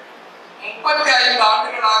கொண்டிருக்கிறேன். 35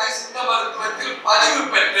 ஆண்டுகளாக சித்த மருத்துவத்தில் பதிவு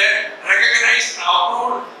பெற்ற recognized and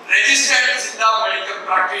approved registered Siddha medical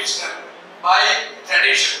practitioner by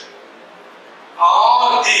tradition.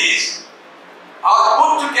 All these are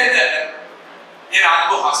put together in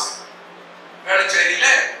Anbu hospital. வேளச்சேரியில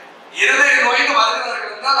இருதய நோய்க்கு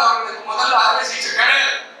வருகிறவர்கள் என்றால் அவர்களுக்கு முதல்ல அறுவை சிகிச்சை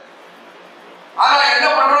கிடையாது. ஆனா என்ன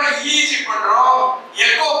பண்றோம்? இஜி பண்றோம்,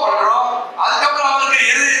 எக்கோ பண்றோம், அதுக்கப்புறம் அவங்களுக்கு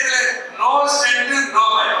இருதயத்துல நோ ஸ்டென்ட் நோ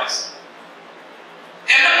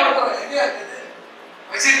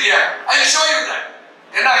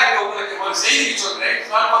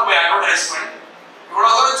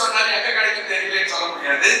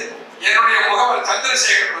என்னுடைய முகவர்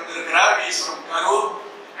சந்திரசேகர் வந்திருக்கிறார், ஈஸ்வரம் கரூர்.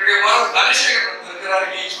 என்னுடைய முகவர் தனசேகர் வந்திருக்கிறார்,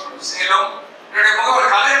 ஈஸ்வரம் சேலம். என்னுடைய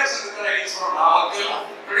முகவர் கலையரசன் இருக்கிறார், ஈஸ்வரம் நாமக்கல்.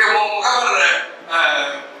 என்னுடைய முகவர்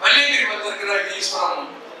வள்ளியங்கிரி வந்திருக்கிறார், ஈஸ்வரம்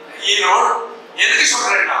ஈரோடு. எதுக்கு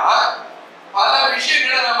சொல்றேன்னா, பல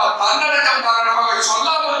விஷயங்களை நம்ம தன்னடக்கம் காரணமாக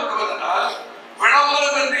சொல்லாமல் விடுவதனால்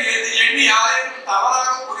விளம்பரம் என்று எண்ணி யாரையும் தவறாக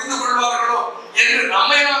புரிந்து கொள்வார்களோ என்று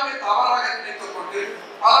நம்மை நாமே தவறாக நினைத்துக் கொண்டு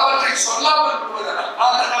பலவற்றை சொல்லாமல் விடுவதனால்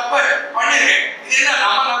நான் அந்த தப்பை பண்ணிருக்கேன். இது என்ன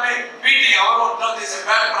நம்ம நாமே மீட்டிங் அவரோட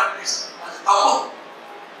பேட் பிராக்டிஸ், அது தப்பு.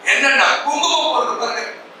 என்னன்னா குங்குமம் போறது பாருங்க,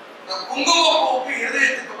 இந்த குங்கும பூவுக்கு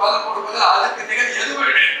இதயத்துக்கு பலன் கொடுப்பது அதுக்கு நிகழ் எதுவும்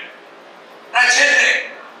கிடையாது. நான் சேர்த்தேன்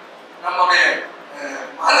நம்முடைய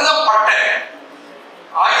மருதம் பட்டை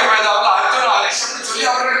ஆயுர்வேதாவில் அர்ஜுன அரிசம்னு சொல்லி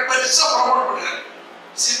அவர்கள் பெருசா ப்ரமோட் பண்ணுறாங்க.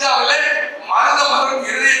 சித்தாவில் மருத மரம்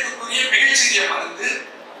இருதயத்துக்குரிய மிகச்சிறிய மருந்து,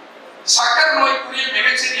 சக்கரை நோய்க்குரிய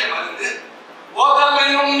மிகச்சிறிய மருந்து.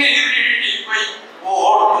 ஓதமெனும் நீரிழிப்பை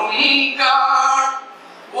ஓடும் காட்,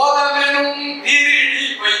 ஓதமெனும்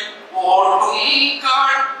நீரிழிப்பை ஓடும்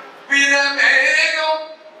காட் பிரமேகம்.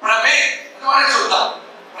 பிரமேகம் சொல்றான்,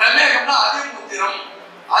 பிரமேகம்னா அதிமூத்திரம்.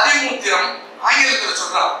 அதிமூத்திரம் ஆங்கிலத்தில்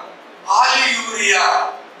சொல்றான். பாலியூரியா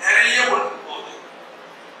நிறைய ஒன்று போகுது,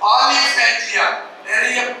 பாலிஃபேட்டியா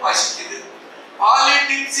நிறைய பசிக்குது,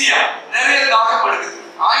 பாலிடிப்சியா நிறைய தாகப்படுக்குது.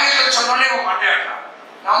 ஆங்கிலம் சொன்னோடனே இவன் மாட்டேன்.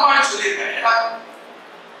 நம்ம சொல்லியிருக்கேன், ஏன்னா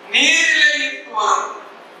நீரில் இனிப்பு வரும்,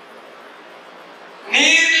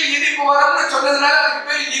 நீரில் இனிப்பு வரும்னு சொன்னதுனால அதுக்கு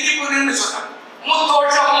பேர் இனிப்புன்னு சொன்னாங்க.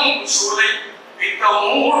 முத்தோஷம் சூளை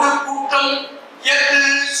பித்தமூடு கூட்டம்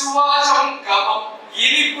எது சுவாசம் கபம்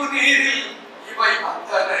இனிப்பு நீரில் இவை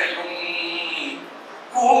அத்தனையும்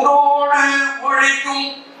கூண்டோடு ஒழிக்கும்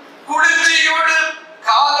குளிர்ச்சியோடு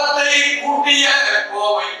காலத்தை கூட்டிய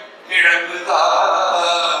கோவை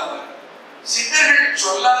கிழங்குதான். சித்தர்கள்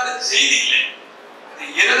சொல்லாத செய்தி இல்லை. அது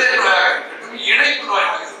இருதய நோயாக இருக்கட்டும், இணைப்பு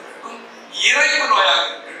நோயாக இருக்கட்டும், இறைப்பு நோயாக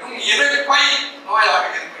இருக்கட்டும், இறைப்பை நோயாக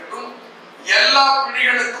இருக்கட்டும், எல்லா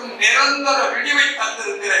பிடிகளுக்கும் நிரந்தர விடிவை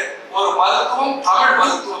தந்திருக்கிற ஒரு மருத்துவம் தமிழ்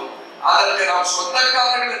மருத்துவம். அதற்கு நாம்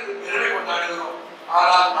சொந்தக்காரர்கள் என்று பெருமை கொண்டாடுகிறோம்.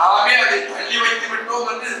 ஆனால் நாமே அதை தள்ளி வைத்து விட்டோம்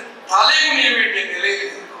என்று தலைமுடிய வேண்டிய நிலையில்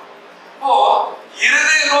இருக்கிறோம். இப்போ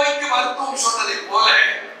இருதய நோய்க்கு மருத்துவம் சொன்னதை போல,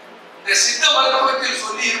 இந்த சித்த மருத்துவத்தில்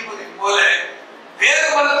சொல்லி இருப்பதை போல வேறு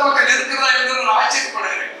மருத்துவத்தில் இருக்கிறதா என்று நான்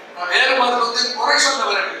ஆச்சரியப்படுகிறேன். நான் வேறு மருத்துவத்தில் குறை சொல்ல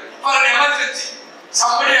வரவில்லை. இப்போ emergency,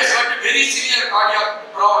 somebody has got a very severe cardiac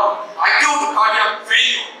problem, acute cardiac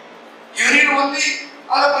failure, you need only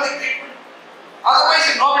allopathic treatment. Otherwise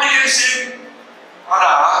nobody can save you. ஆனா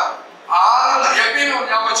எப்பயுமே ஒரு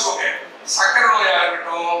ஞாபகம் வச்சுக்கோங்க, சக்கரை நோயா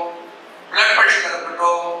இருக்கட்டும், பிளட் பிரஷர்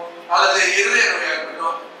இருக்கட்டும், அல்லது இருதய நோயா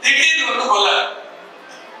இருக்கட்டும், திடீர்னு வந்து கொல்ல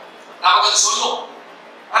நமக்கு அது சொல்லும்.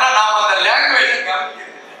 ஆனா நாம அந்த லாங்குவேஜை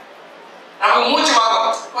கவனிக்கிறது இல்லை. நமக்கு மூச்சு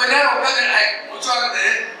வாங்கும், கொஞ்ச நேரம் உட்காந்து மூச்சு வாங்குது,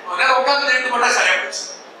 ஒரு நேரம் உட்காந்து ரெண்டு மட்டும் சரியா போச்சு,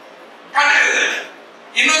 கண்டுக்கிறது.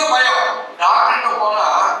 இன்னொரு பயம், டாக்டர்கிட்ட போனா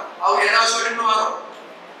அவங்க ஏதாவது சொல்லிட்டு வரும்,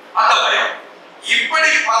 அந்த பயம். இப்படி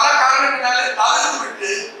பல காரணங்களால தவிர்த்து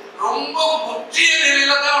விட்டு ரொம்ப முற்றிய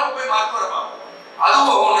நிலையில தான் அவங்க போய் மருத்துவரமா.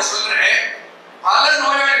 அதுவும் ஒண்ணு சொல்றேன், பல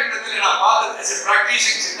நோயாளிகளிடத்தில் நான் பார்த்தது,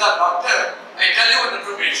 practicing Siddha doctor, I tell you one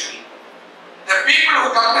information. The people who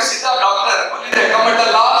come to Siddha doctor, only they come at the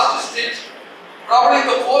last stage, probably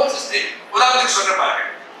the fourth stage. உதாரணத்துக்கு சொல்ற பாருங்க,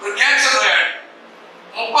 ஒரு கேன்சர் நோயாளி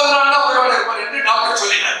 30 நாள் தான் உயிரோட இருப்பார் என்று டாக்டர்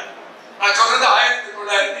சொல்லிட்டார். நான் சொல்றது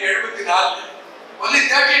 1974. only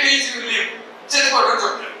 30 days you will live. செத்து போடுன்னு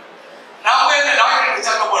சொல்லிட்டு நான் போய் அந்த டாக்டருக்கு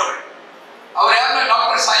சண்டை போடுறேன். அவர் யாருன்னா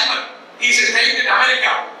doctor Simon, he is trained in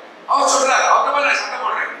America. அவர் சொல்றாரு, அவர்கிட்ட நான் சண்டை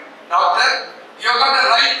போடுறேன், doctor you got a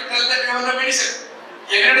right to tell that you have the medicine.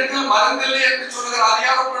 என்னிடத்தில் மருந்து இல்லை என்று சொல்லுகிற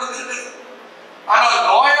அதிகாரம் இருக்கிறது. ஆனால்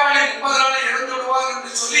நோயாளி 30 நாள் இறந்து விடுவார்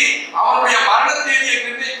என்று சொல்லி அவருடைய மரண தேதியை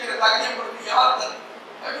நிர்ணயிக்கிற தகுதியை கொடுத்து யார் தரும்?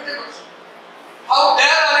 How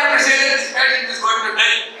dare are you to say that this patient is going to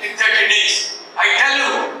die in 30 days? I tell you,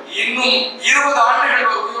 இன்னும் 20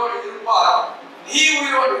 ஆண்டுகள் உயிரோடு இருப்பார், நீ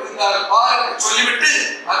உயிரோடு இருந்தால் பார் என்று சொல்லிவிட்டு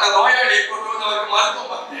அந்த நோயாளியை கொண்டு வந்து அவருக்கு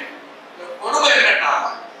மருத்துவம் பார்த்தேன். கொடுமை என்னன்னா,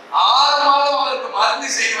 6 மாதம் அவருக்கு மருந்து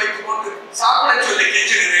செய்து வைத்துக் கொண்டு சாப்பிட சொல்லி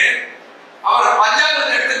கெஞ்சுகிறேன். அவர்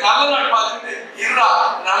பஞ்சாயத்து எடுத்து நல்ல நாள் பார்த்துட்டு இருடா,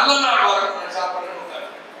 நல்ல நாள் வரணும் சாப்பிடணும்.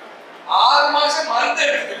 6 மாசம் மருந்து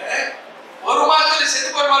எடுக்கல, 1 மாசத்துல செத்து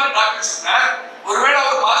போயிருவாரு டாக்டர் சொன்னார். ஒருவேளை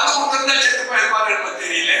அவர் மருந்து கொடுத்திருந்தா செத்து போயிருப்பாரு எனக்கு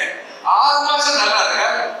தெரியல. 6 மாசம் நல்லா இருக்க,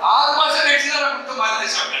 6 மாசம் கழிச்சு தான் நான் கொடுத்து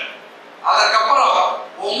மருந்து சாப்பிட்டேன். அதுக்கப்புறம்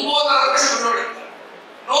 9.5 வருஷம் உயிரோடு இருந்தார்.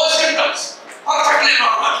 No symptoms, perfectly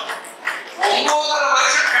normal. 9.5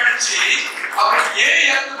 வருஷம் கழிச்சு அவர் ஏன்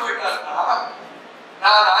இறந்து போயிட்டாருன்னா,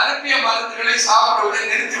 நான் அனுப்பிய மருந்துகளை சாப்பிடுவதை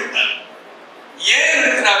நிறுத்தி விட்டார். ஏன்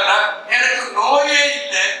நிறுத்தினார்னா, எனக்கு நோயே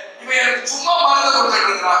இல்லை, இவன் மருந்து கொடுத்துட்டு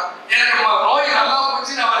இருக்கிறார். எனக்கு நோய் நல்லா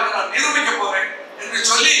போச்சுன்னு அவருக்கு நான் நிரூபிக்க போறேன் என்று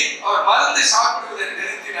சொல்லி அவர் மருந்து சாப்பிடுவதை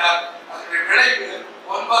நிறுத்தினார். அதனுடைய விளைவு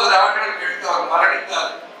 9 ஆண்டுகளுக்கு எடுத்து அவர்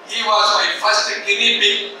மரணித்தார். He was my first guinea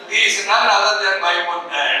pig. He is none other than my own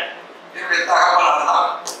dad. என்னுடைய தகப்பனார் தான்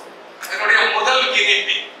என்னுடைய முதல் guinea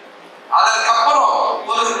pig. அதற்கப்புறம்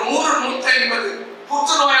ஒரு 100-150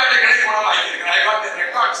 புற்றுநோயாளிகளை குணமாக்கியிருக்கிறேன். I got the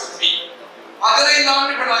records with me. 15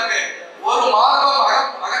 ஆண்டுகளாக ஒரு மாதம்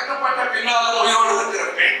அகற்றப்பட்ட பின்னாலும் உயிரோடு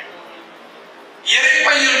இருக்கிறேன்.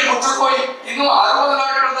 இறைப்பையில் புற்றுநோய் இன்னும் 60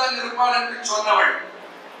 நாட்கள் தான் இருப்பான் என்று சொன்னவள்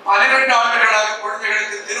 12 ஆண்டுகளாக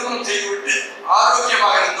குழந்தைகளுக்கு திருமணம் செய்துவிட்டு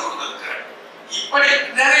ஆரோக்கியமாக இருந்து கொண்டிருக்கிறார். இப்படி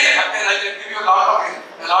நிறைய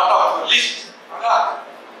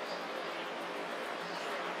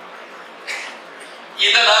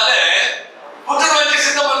இதனால புற்றுநோய்க்கு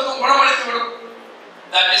சித்த மருத்துவம் குணமளித்து விடும்.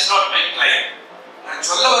 That is not my claim. நான்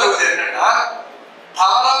சொல்ல வருவது என்னன்னா,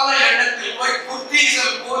 தவறான எண்ணத்தில் போய்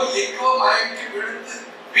புத்தீசல் போல் எங்கோ மயங்கி விழுந்து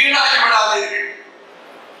வீணாகி விடாதீர்கள்.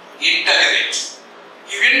 Integrate.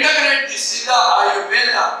 You integrate the Siddha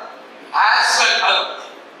Ayurveda as well as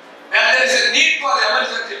when there is a need for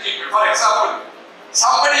emergency treatment. For example,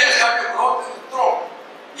 somebody has got a broken throat,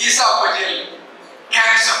 esophageal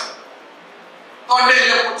cancer.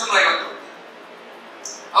 தொண்டையில புற்றுநோய் வந்து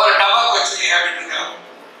அவர் டபாக் வச்சு ஹேபிட் இருக்கலாம்.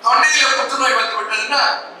 தொண்டையில புற்றுநோய் வந்து விட்டதுன்னா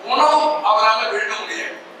உணவு அவரால் விழுங்க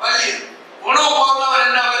முடியாது, வலி உணவு போகலாம், அவர்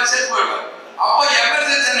என்ன செத்து போயிடுவார். அப்போ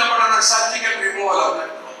எமர்ஜென்சி என்ன பண்ணணும்? சர்ஜிக்கல் ரிமூவல்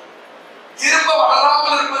ஆகும். திரும்ப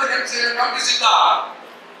வளராமல் இருப்பதற்கு தான்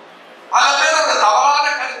பல பேர் ஒரு தவறான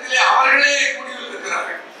கருத்திலே அவர்களே முடிவில்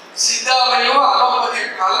இருக்கிறார்கள். சித்தாவையும்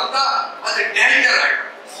அலோபதியும் கலந்தா அது டேஞ்சர் ஆகிடும்,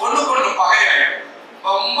 ஒண்ணுக்கொண்டு பகையாயிடும்,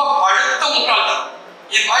 ரொம்ப பழுத்த முட்டாள்தான்.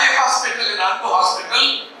 In my hospital, in Anbu hospital,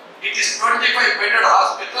 it is 25-bedded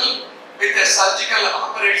hospital with a surgical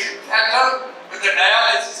operation theatre, with a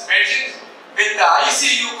dialysis machine, with the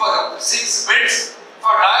ICU for 6 beds,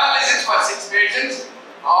 for dialysis for 6 patients.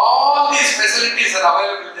 All these facilities are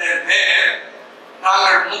available there.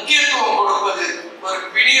 நாங்கள் முக்கியத்துவம் கொடுப்பது ஒரு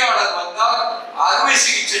பிணியாளர் வந்தால் அறுவை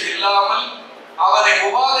சிகிச்சை இல்லாமல் அவரை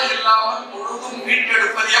உபாதை இல்லாமல் முழுதும்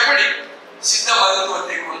மீட்டெடுப்பது எப்படி? சித்த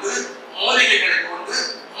மருத்துவத்தை கொண்டு, மூலிகைகளை கொண்டு,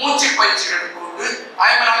 மூச்சு பயிற்சிகளை கொண்டு.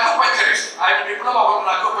 I am an acupuncturist. I am a diploma in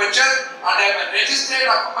acupuncture and I am a registered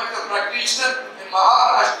acupuncture practitioner in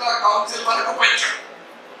Maharashtra Council for Acupuncture.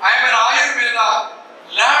 I am an Ayurveda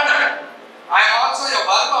learner. I am also a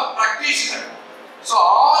Burma practitioner. So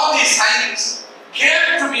all these science came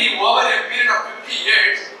to me over a period of 50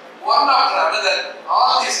 years, one after another.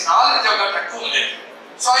 All this knowledge I got accumulated.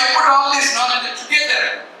 So I put all this knowledge together.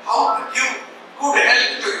 How to give good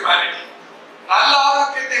health to humanity. நல்ல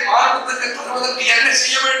ஆரோக்கியத்தை மாற்றத்துக்கு தருவதற்கு என்ன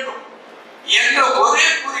செய்ய வேண்டும் என்ற ஒரே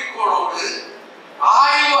குறிக்கோளோடு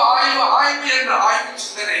ஆய்வு என்ற ஆய்வு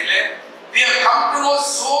சிந்தனையிலே we have come to know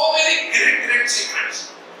so many great secrets.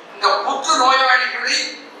 இந்த புற்று நோயாளிகளை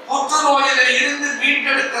புற்றுநோயில இருந்து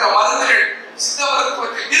மீட்டெடுக்கிற மருந்துகள் சித்த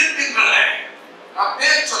மருத்துவத்தில் இருக்கின்றன. நான்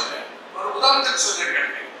பேர் சொல்றேன், ஒரு உதாரணத்துக்கு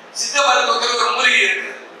சொல்லிருக்கேன். சித்த மருத்துவத்தில் ஒரு மூலிகை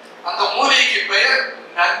இருக்குது. அந்த மூலிகைக்கு பெயர்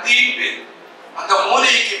நந்தின் பேர், அந்த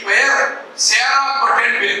மூலிகைக்கு பெயர்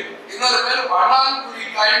சேராக்கொட்டைன்னு பேர், இன்னொரு பேர் வண்ணான்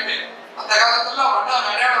குறிக்காயின் பேர். அந்த காலத்துல வண்ணான்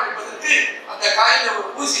அடையாளம் வைப்பதற்கு அந்த காயில ஒரு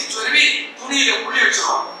ஊசி சொருவி துணியில புள்ளி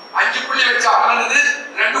வச்சிருவாங்க. 5 புள்ளி வச்சா அண்ணனது,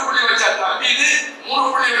 2 புள்ளி வச்சா தம்பிது, 3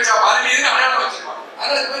 புள்ளி வச்சா மருவியது அடையாளம் வச்சிருவாங்க.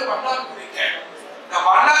 அதற்கு பேர் வண்ணான் குறிக்காய். இந்த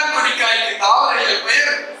வண்ணான் குறிக்காய்க்கு தாவரையில்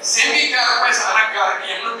பெயர் செமிகார்பஸ்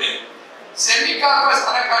அனகார்டியம்னு பேர். செமிகார்பஸ்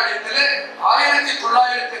அனகார்டியத்துல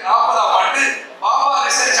 1940ஆம் ஆண்டு Baba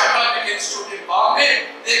research atomic institute in Bombay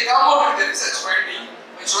they come out with the research finding.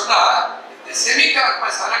 சொன்னா இந்த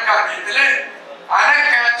செமிகார்பஸ் அனகார்டியத்துல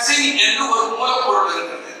அனகாக்சின் என்று ஒரு மூலப்பொருள்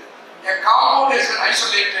இருக்கிறது. A compound is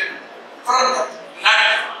isolated from nut.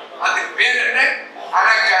 அதுக்கு பேர் என்ன?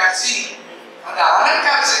 அனகாக்சின். அந்த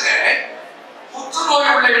அனகாக்சினை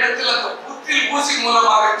புற்றுநோய் உள்ள இடத்தில் அந்த புற்றில் ஊசி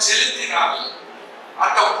மூலமாக செலுத்தினால்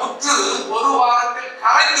அந்த புற்று ஒரு வாரத்தில்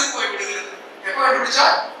கரைந்து போய் விடுகிறது. எப்ப கண்டுபிடிச்சா?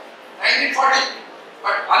 1940.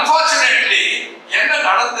 பட் அன்பார்ச்சுனேட்லி என்ன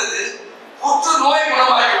நடந்தது? புற்றுநோய்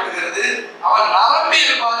குணமாகி விடுகிறது. அவன்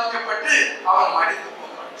நரம்பியல் பாதிக்கப்பட்டு அவன் மடிந்து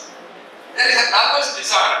போகிறான். There is a nervous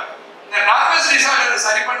disorder. இந்த nervous disorder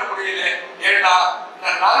சரி பண்ண முடியல. ஏன்னா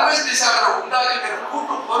இந்த nervous disorder உண்டாக்குகிற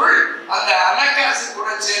கூட்டு பொருள் அந்த அனகாக்சின் கூட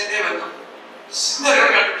சேர்ந்தே வந்து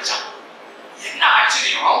சித்தர்கள் கண்டுபிடிச்சான். என்ன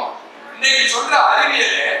ஆச்சரியம்! இன்னைக்கு சொல்ற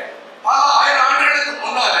அறிவியலே பல ஆயிரம் ஆண்டுகளுக்கு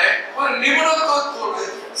முன்னாலே ஒரு நிபுணத்துவத்தோடு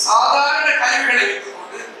சாதாரண கருவிகளை வைத்துக்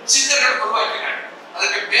கொண்டு சித்தர்கள் உருவாக்கினார்.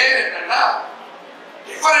 அதுக்கு பேர் என்னன்னா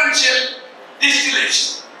டிஃபரன்ஷியல்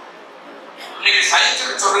டிஸ்டிலேஷன். இன்னைக்கு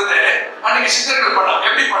சயின்ஸ் சொல்றது அன்னைக்கு சித்தர்கள் பண்ணா.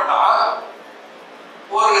 எப்படி பண்ணா?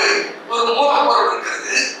 ஒரு ஒரு மூலப்பொருள்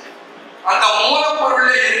இருக்கிறது. அந்த மூலப்பொருள்ல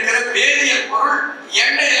இருக்கிற வேதியியல் பொருள்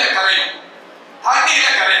எண்ணெயில கரையும், தண்ணியில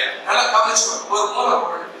கரையும். நல்லா கவனிச்சுக்கோ. ஒரு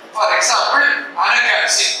மூலப்பொருள் for example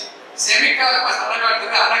அனகாசின்,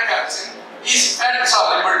 அனகாசின் is fat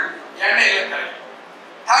soluble, எண்ணெயில கரையும்,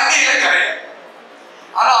 தண்ணியில கரையும்.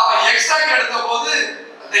 ஆனா அவன் எக்ஸ்ட்ராக்ட் எடுத்த போது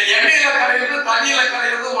அந்த எண்ணெயில கரையிறது தண்ணியில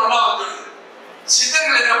கரையிறது ஒண்ணா வந்துடுது.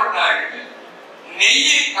 சித்தர்கள் என்ன பண்ணார்கள்,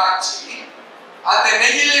 நெய்யை காய்ச்சி அந்த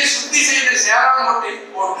நெய்யிலே சுத்தி செய்த சேராங்கொட்டை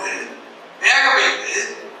போட்டு வேக வைத்து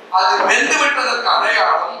அது வெந்து விட்டதற்கு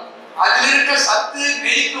அடையாளம், அதில் இருக்க சத்து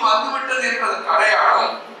நெய்க்கு வந்து விட்டது என்பதற்கு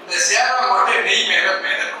அடையாளம் இந்த சேராங்கொட்டை நெய் மேல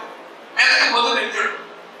மிதக்கும். மிதக்கும் போது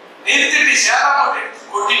நிறுத்திட்டு சேராங்கொட்டை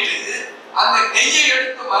கொட்டிட்டு அந்த நெய்யை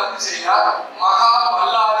எடுத்து மருந்து செய்தால் மகா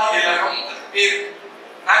வல்லாதி இலகம் பேர்.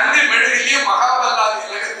 நன்றி மெழுகிலையும் மகாவல்லாதி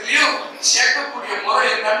இலகத்திலையும் சேர்க்கக்கூடிய முறை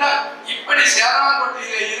என்னன்னா, இப்படி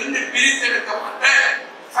சேராங்கொட்டையில இருந்து பிரித்தெடுக்கப்பட்ட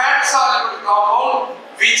fat soluble compound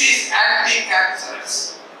which is anti cancerous,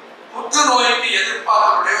 புற்றுநோய்க்கு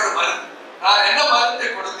எதிர்ப்பாகக்கூடிய ஒரு மருந்து. நான் என்ன மருந்தை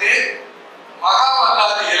கொடுத்தேன்,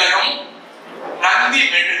 மகாவல்லாதி இலகம், நந்தி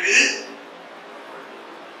மெழுகு,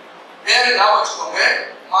 பேரு ஞாபகம் வச்சுக்கோங்க,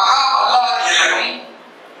 மகாவல்லாதி இலகம்,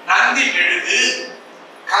 நந்தி மெழுகு,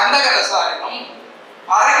 கந்தக ரசாயனம்,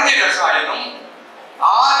 பரங்கி ரசாயனம்,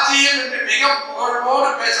 ஆர்ஜிஎம் என்று மிக புகழ்வோடு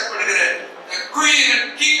பேசப்படுகிற the queen and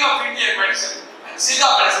king of Indian medicine and Siddha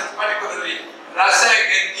medicine படிப்பதில்லை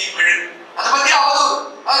ரசகந்தி மெழுகு. அதை பத்தி அவதூறு,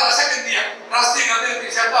 அது ரசகந்தியா, ரசத்தை கந்தி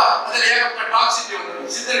சேர்த்தா அதுல ஏகப்பட்ட டாக்ஸிக் வந்துடும்.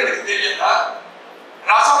 சித்தர்களுக்கு தெரியாதா?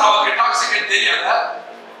 ரசம் நமக்கு டாக்ஸிக் தெரியாதா?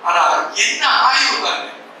 ஆனா என்ன ஆய்வு பாருங்க,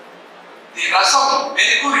 the rasam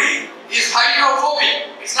mercury is hydrophobic,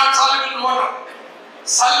 it's not soluble in water.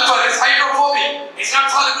 Sulfur is hydrophobic, it's not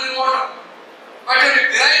soluble in water. But if you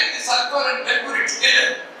grind the sulfur and mercury together,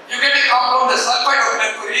 you get a compound, the sulfide of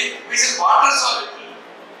mercury, which is water soluble.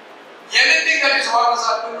 Anything that is water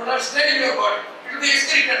soluble will not stay in your body. It will be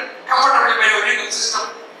excreted comfortably by your renal system.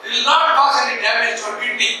 It will not cause any damage to your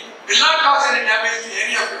kidney. It will not cause any damage to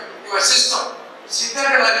any of your system.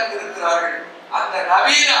 சித்தர்கள் அறிந்திருக்கிறார்கள். அந்த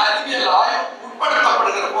நவீன அறிவியல் ஆய்வு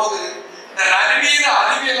உட்படுத்தப்படுகிற போது இந்த நவீன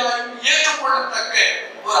அறிவியல் ஆய்வு ஏற்றுக்கொள்ளத்தக்க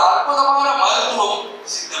ஒரு அற்புதமான மருத்துவம்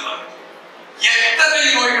சித்த மருத்துவம். எத்தனை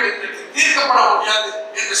நோய்கள் இன்றைக்கு தீர்க்கப்பட முடியாது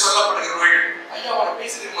என்று சொல்லப்படுகிற நோய்கள். ஐயா அவரை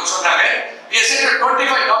பேசிட்டு சொன்னாங்க, we have sent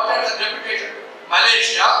 25 doctors and deputed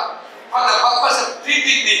Malaysia for the purpose of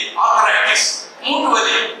treating the arthritis. மூட்டு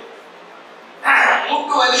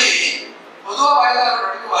வலி பொதுவா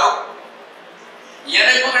வயதானவர்களுக்கு வரும்.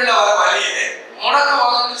 இணைப்புகள்ல வர வலியே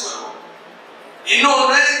முடக்குவாதம்னு சொல்லுவோம்.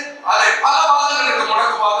 இன்னொன்று அதை பல வாதங்களுக்கு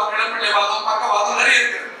முடக்குவாதம், இளம்பிள்ளை வாதம், பக்கவாதம் நிறைய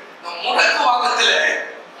இருக்கு. இந்த முடக்குவாதத்துல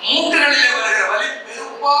மூட்டுகளிலே வருகிற வலி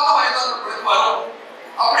பெரும்பாலும் வயதானவர்களுக்கு வரும்.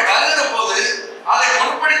 அப்படி வருகிற போது அதை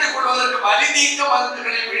குணப்படுத்திக் கொள்வதற்கு வலி நீக்க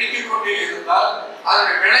மருந்துகளை விழுங்கிக் கொண்டே இருந்தால்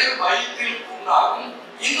அதனுடைய விளைவு வயிற்றில் உண்டாகும்.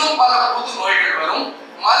 இன்னும் பல புது நோய்கள் வரும்.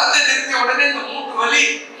 மருந்து நிறுத்திய உடனே இந்த மூட்டு வலி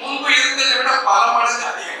முன்பு இருந்ததை விட பல மடங்கு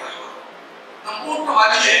அதிகமாக வரும். இந்த மூட்டு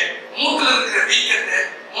வலியை, மூட்டுல இருக்கிற வீக்கத்தை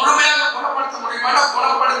முழுமையாக குணப்படுத்த முடியுமா?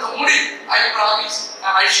 குணப்படுத்த முடியும். I promise,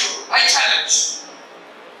 I sure, I challenge.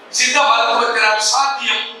 சித்த மருத்துவத்தினால்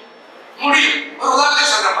சாத்தியம், முடியும். ஒரு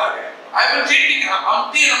உதாரணம் சொல்ற பாருங்க. I have been treating a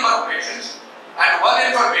umpteen number of patients, and one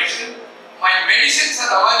information, my medicines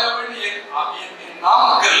are available in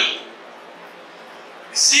Namakkal,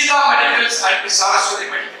 Sita Medicals and Saraswati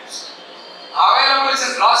Medicals. Available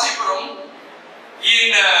in Rasipuram,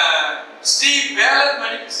 in Steve Whelan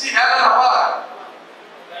Medicals,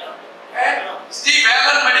 Steve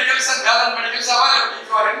Whelan Medicals and Whelan Medicals available. If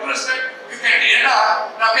you are interested, you can get a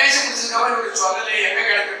patient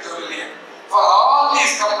for all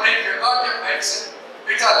these complete recorded medicine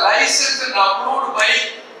which are licensed and approved by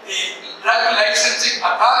the drug licensing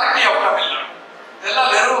authority of Tamil Nadu. Thella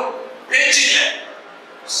veru pechilla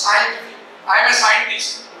scientific. I am a scientist.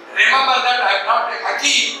 Remember that I am not a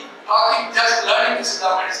hakim talking just learning Siddha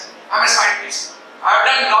medicine. I am a scientist. I have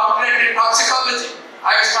done doctorate in toxicology.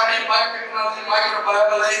 I have studied biotechnology,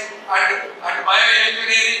 microbiology and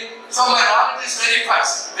bioengineering. So my knowledge is very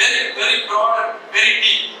vast, very broad and very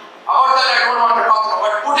deep. About that I don't want to talk about,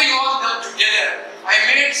 but putting all them together, I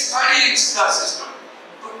made study in Siddha system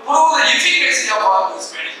to prove the efficacy of all this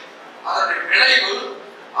medicine. அதனுடைய விளைவு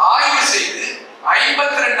ஆய்வு செய்து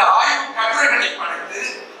 52 ஆய்வு கட்டுரைகளை படைத்து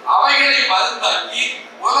அவைகளை மருந்தாக்கி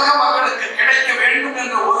உலக மக்களுக்கு கிடைக்க வேண்டும்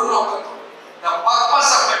என்ற ஒரு நோக்கத்தோடு the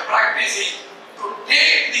purpose of my practice is to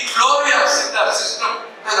take the glory of Siddha system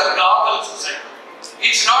to the global society.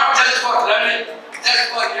 It's not just for learning, just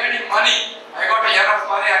for earning money. I got enough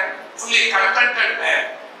money, I am fully contented there.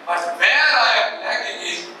 But where I am lacking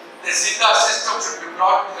is the Siddha system should be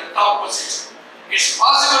brought to the top position. It's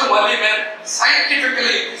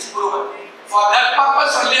scientifically it is proven. For that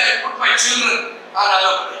purpose only I put my children on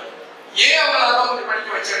allopathy. ஏன் அவங்களை allopathy படிக்க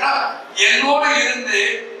வச்சேன்னா என்னோடு இருந்து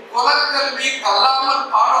குலக்கல்வி கல்லாமல்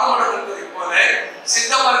பாடப்படும் என்பதை போல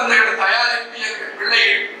சித்த மருந்துகளை தயாரிப்பிய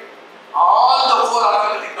பிள்ளைகள் all the 4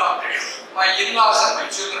 allopathic doctors, my in-laws and my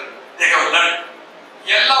children, they have learned.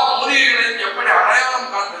 எல்லா மூலிகைகளையும் எப்படி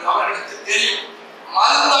அடையாளம் காண்பது அவர்களுக்கு தெரியும்,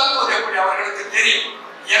 மருந்தாக்குவது எப்படி அவர்களுக்கு தெரியும்,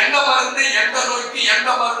 எந்த மருந்து எந்த நோய்க்கு எந்த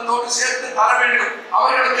மருந்தோடு சேர்த்து தர வேண்டும்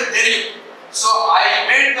அவர்களுக்கு தெரியும். So I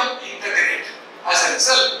made them integrate. As a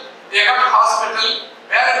result, they got a hospital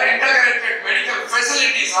where an integrated medical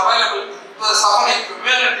facilities available to the suffering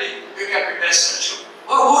humanity. You can be best assured.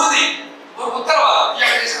 ஒரு உறுதி, ஒரு உத்தரவாதம்.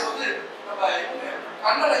 பேசும்போது நம்ம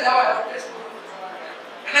கண்ணட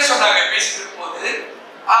என்ன சொன்னாங்க பேசிட்டு இருக்கும்போது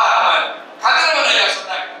கதிரவன் ஐயா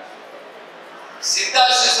சொன்னாங்க, சித்தா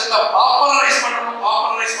சிஸ்டத்தை பாப்புலரைஸ்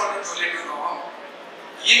பண்ணணும்னு சொல்லிட்டு இருக்கோம்.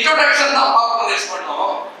 இன்ட்ரோடக்ஷன் தான் பாப்புலரைஸ்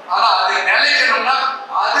பண்ணோம். ஆனா அது நிலைக்கணும்னா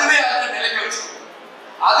அதுவே அதை நிலைக்க வச்சுக்கணும்.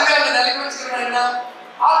 அதுவே அதை நிலைக்க வச்சுக்கணும் என்ன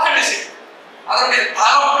ஆர்கனைசேஷன், அதனுடைய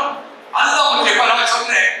தரம், அதுதான் முக்கியம். நான்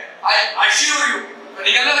சொன்னேன், ஐ அஷ்யூர் யூ,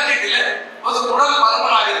 நீங்க எல்லாம் கேட்கல, ஒரு உடல்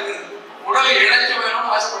பருமனாக இருக்குது, உடல் இழைக்க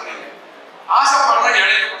வேணும்னு ஆசைப்படுறீங்க, ஆசைப்படுற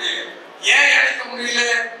இழைக்க முடியல. ஏன் இழைக்க முடியல?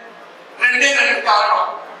 2 காரணம்.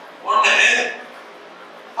 ஒண்ணு,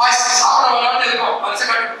 சாப்பிட விளையாண்டு இருக்கும், மனுஷன்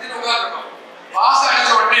கட்டி குத்திட்டு உட்கார்ந்து இருக்கும், வாசம்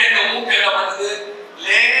அடிச்ச உடனே எங்க மூக்கு என்ன பண்ணுது,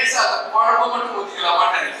 லேசா அந்த குழம்பு மட்டும்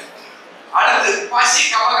ஊத்திக்கலாமான்னு நினைக்குது. அடுத்து பசி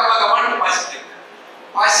கவகமாக பசிக்கு,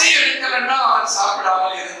 பசி எடுக்கலன்னா அவன்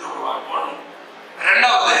சாப்பிடாமல் இருந்து விடுவான். ஒண்ணு.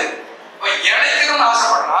 2வது, இழைக்கணும்னு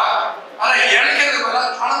ஆசைப்படுறா, ஆனா இழைக்கிறதுக்கு பதிலா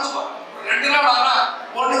கலந்துப்பான். 2 நாள் ஆனா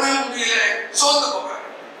ஒண்ணுமே முடியல, சோர்ந்து போகிறார்.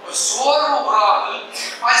 சோர்வு உறாமல்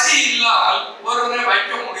பசி இல்லாமல் ஒருவரை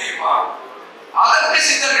வைக்க முடியுமா? அதற்கு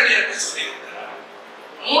சித்தர்கள் என்று சொல்லி இருக்கிறார்.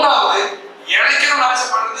 3வது, இழைக்கணும்னு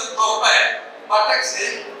ஆசைப்படுறது தொப்பை, பட்டக்ஸ்,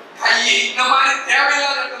 கை, இந்த மாதிரி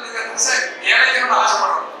தேவையில்லாத இழைக்கணும்னு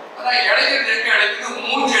ஆசைப்படுறோம். ஆனா இழைக்கிறது எங்க இழைக்குது?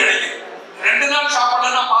 மூஞ்சி இழைக்குது. 2 நாள்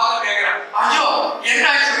சாப்பிடல நான் பார்த்து கேட்கிறேன், ஐயோ என்ன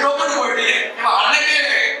ஆச்சு, டொக்கட்டு போயிட்டீங்க, இவன் அன்னைக்கே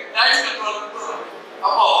டயட் கண்ட்ரோல்.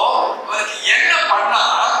 அப்போ அவருக்கு என்ன பண்ணா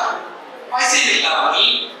பசி இல்லாமல்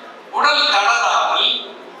உடல் தளராமல்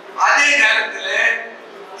அதே நேரத்தில்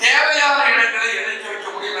தேவையான இடங்களை இணைக்க வைக்க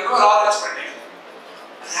முடியும் என்று ஒரு ஆராய்ச்சி பண்ணீங்க.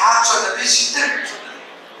 யார் சொன்னது? சித்தர்கள்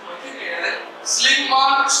சொன்னது.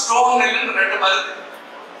 ஸ்லிம்மான் ஸ்டோன் 2 மருந்து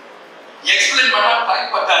எக்ஸ்பிளைன் பண்ணா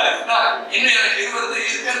டைம் பத்தாது. இன்னும் எனக்கு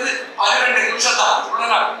இருக்கிறது 12 நிமிஷம் தான்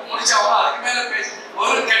முடிச்சாவும் அதுக்கு மேல பேசி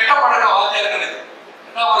ஒரு கெட்ட பழக்க வாத்தியார்களுக்கு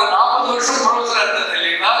ஒரு 40 வருஷம் ப்ரொஃபஸரா இருந்தது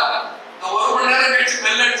இல்லைங்களா, இந்த 1 மணி நேரம் கழிச்சு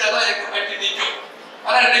பெல் அடிச்சாதான் எங்க கட்டி நிற்கும்.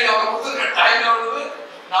 ஆனா இன்னைக்கு அவர் கொடுத்துருக்க டைம் எவ்வளவு?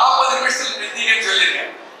 40 நிமிஷத்துல நிறுத்திங்கன்னு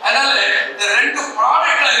சொல்லியிருக்கேன். அதனால இந்த 2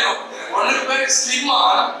 ப்ராடக்ட் இருக்கும். ஒன்னுக்கு பேரு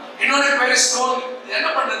ஸ்லிம்மான், இன்னொரு பேரு ஸ்டோன். என்ன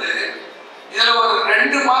பண்ணுது? இதுல ஒரு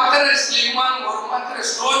 2 மாத்திரை ஸ்லிம்மான், 1 மாத்திரை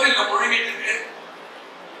ஸ்டோன்ல முழுகிட்டு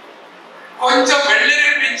கொஞ்சம்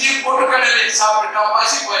வெள்ளரி பிஞ்சு பொட்டுக்கடலை சாப்பிட்டா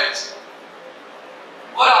பசி போயிடுச்சு.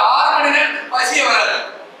 ஒரு 6 மணி நேரத்துக்கு பசியே வராது,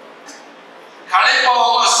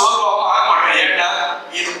 களைப்பாவமா சோர்வாமா ஆக மாட்டேன். ஏன்னா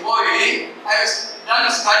இது போய்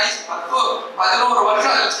ஸ்டடிஸ் 11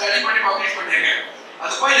 வருஷம் அதை ஸ்டடி பண்ணி பப்ளிஷ் பண்ணிருக்கேன்.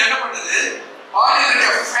 அது போய் என்ன பண்ணுது? பாடியில் இருக்க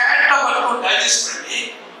ஃபேட்டை மட்டும் டைஜஸ்ட் பண்ணி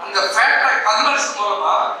அந்த ஃபேட்டை கன்வர்ஷன்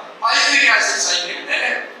மூலமா பைரிக் ஆசிட் சைக்கிள்ல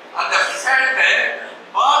அந்த ஃபேட்டை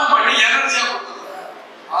பர்ன் பண்ணி எனர்ஜியா கொடுத்துருது.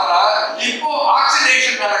 ஆனா இப்போ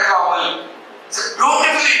ஆக்சிடேஷன் நடக்காமல்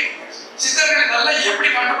பியூட்டிஃபுல்லி சித்தர்கள் நல்லா எப்படி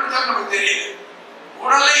கண்டுபிடிச்சாலும் நமக்கு தெரியுது.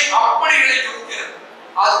 உடலை அப்படி இழைக்க வைக்கிறது.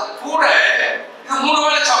 அது கூட இது 3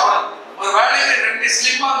 வேளை சாப்பிடணும். ஒரு வேளைக்கு 2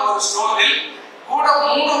 ஸ்லிம்மான், 1 ஸ்டோனில் கூட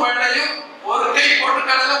 3 வேளையும் 1 கை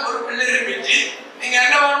பொட்டுக்கடலை, 1 வெள்ளரி பிஞ்சு, நீங்க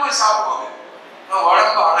என்ன வேணுமோ சாப்பிடுவாங்க.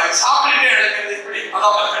 உடம்பு அழகு சாப்பிட்டுட்டே இழைக்கிறது இப்படி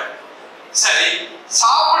அதான். சரி,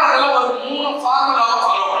 சாப்பிடுறதுல ஒரு 3 ஃபார்முலாவை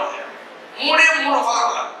ஃபாலோ பண்ணுங்க. 3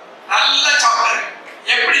 ஃபார்முலா நல்லா சாப்பிடுங்க.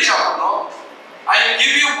 எப்படி சாப்பிடணும்? I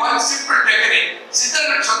give you one simple technique.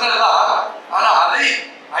 சித்தர்கள் சொன்னதா, ஆனா அதை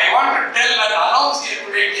I want to tell and announce here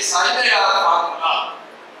today is சைதையாத formula.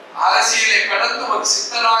 அரசியலை கடந்து ஒரு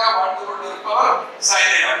சித்தராக வாழ்ந்து கொண்டிருப்பவர்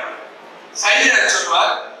சைதையார். சைதையார்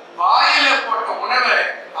சொல்வார், வாயில போட்ட உணவை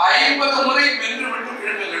 50 முறை மென்று விட்டு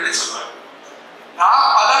விழுங்கள் என்று சொல்வார்.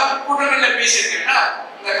 நான் பல கூட்டங்களில் பேசியிருக்கேன்னா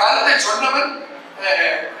இந்த கருத்தை சொன்னவர்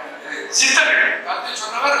சித்தர்கள், கருத்தை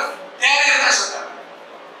சொன்னவர் தேரையர் தான் சொன்னார்.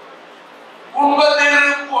 உண்பதிரு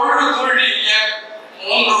பொழுதொழிய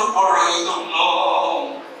 3 பொழுதும் நோம்,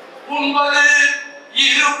 உண்பது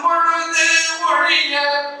 2 பொழுது ஒழிய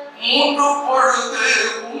 3 பொழுது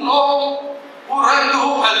உண்ணோம்,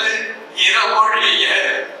 உறங்குவது இரவொழிய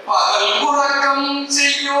பகல் உறக்கம்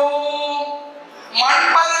செய்யோம்,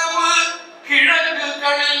 மண்பரவு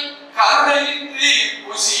கிழங்குகளில் கருணை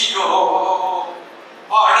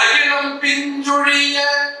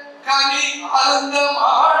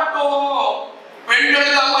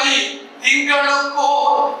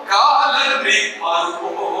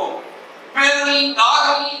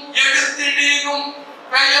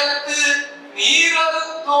பெயர்த்து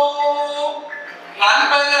நீரருந்தோ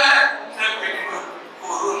நண்பர பின்பு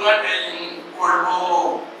குறுநடையும் கொள்வோ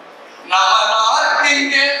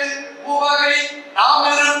நமனார்க்கிங்கே உவகை நாம்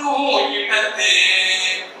இருக்கும் இடத்தே.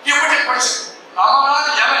 எப்படி படிச்சு நமனால்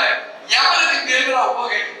எவனுக்கு கேட்கிறா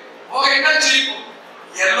உவகை? உவகைன்னா சிரிக்கும்.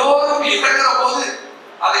 எல்லோரும் இறக்கிற போது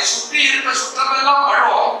அதை சுற்றி இருக்கிற சுற்றமெல்லாம்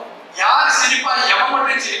பழுவோம். யார் சிரிப்பா? எவன்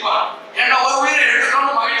மட்டும் சிரிப்பான். ஏன்னா ஒரு உயிரை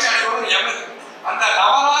எடுத்துக்கணும் மகிழ்ச்சி அடைவது எவன்? அந்த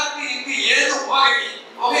நவராத்திரி இங்கு ஏது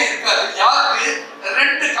உவகை இருக்காது. யாருக்கு?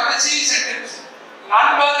 ரெண்டு கடைசி சென்டென்ஸ்.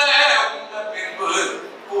 நண்பர உண்ட பின்பு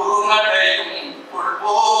குறுநடையும்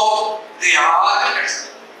கொள்வோ. இது யாரு?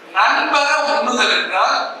 நண்பர உண்ணுதல்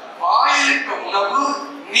என்றால் வாயிலிட்ட உணவு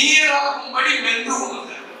நீராகும்படி மென்று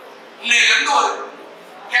உண்ணுதல். இன்னைக்கு இருந்து ஒரு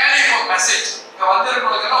கேரிங் மெசேஜ் இங்க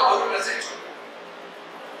வந்திருக்கிறவங்க ஒரு மெசேஜ்.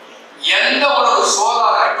 எந்த உணவு சோறா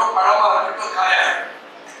இருக்கட்டும், பழமா இருக்கட்டும், காயா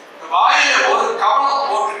இருக்கட்டும், வாயில ஒரு கவனம்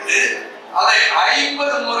போட்டுட்டு அதை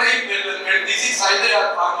 50 முறை மெல்லுங்கள். This is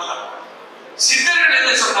Hyder formula. சித்தர்கள்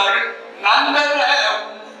என்ன சொன்னார்கள்? நண்பர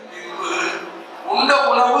உண்ட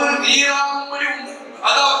உணவு நீராகும்படி உண்டு.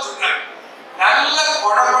 அதான் சொல்றாங்க. நல்ல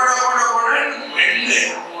கொட கொட கொட கொடன்னு மென்னு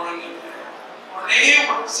முழுங்கு. ஒரே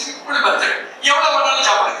ஒரு சிம்பிள் மெத்தட். எவ்வளவு வேணாலும்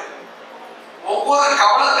சாப்பிடுங்க. ஒவ்வொரு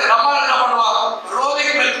கவனத்தை நம்ம என்ன பண்ணுவோம்?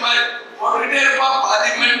 ரோலிங் பெல்ட் மாதிரி போட்டுக்கிட்டே இருப்பான். பாதி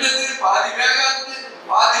மென்றது, பாதி வேகாது,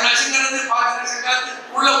 பாதி நசுங்கிறது, பாதி நசுங்காது,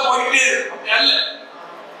 உள்ள போயிட்டே இருக்கும். அல்ல,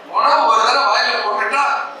 உணவு ஒரு தடவை வாயில போட்டுட்டா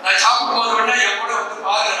நான் சாப்பிடும் போது வேணா என் கூட வந்து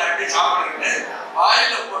பாருங்க நான் எப்படி சாப்பிடுறேன்னு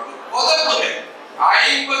வாயில போட்டு புதப்புங்க.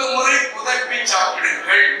 50 முறை புதப்பி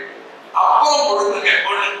சாப்பிடுங்கள். அப்புறம் கொடுங்க.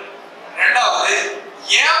 ஒண்ணு. ரெண்டாவது,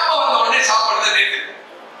 ஏப்ப வந்த உடனே சாப்பிடுறத நிறுத்து.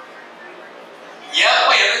 ஏப்ப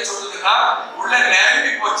எதை சொல்லுதுன்னா உள்ள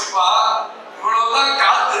நிரம்பி போச்சுப்பா, இவ்வளவுதான்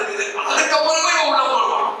காத்து இருக்குது, அதுக்கப்புறமே உள்ள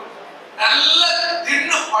போடுவோம். நல்ல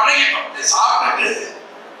தின்னு பழகிட்டோம். சாப்பிட்டுட்டு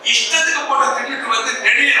இஷ்டத்துக்கு போட்டு தின்னுட்டு வந்து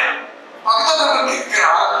நெடியான் பக்கத்துல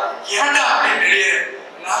நிற்கிறான். ஏண்டா அப்படின்னு நெடிய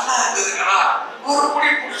நல்லா இருந்ததுங்களா, ஒரு புடி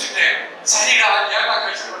பிடிச்சிட்டேன். சரிடா, ஏண்டா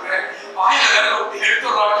கஷ்டப்படுறேன், வாயில வேற ஒட்டி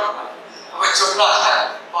எடுத்துடுறான்னு சொன்னான். அவன் சொன்னா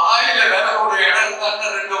வாயில வேற ஒரு இடம் இருந்தா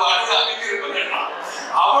 2 வாரம் அமைக்கிறேன்.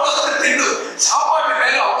 அவ்வளவு தின்னு சாப்பாட்டு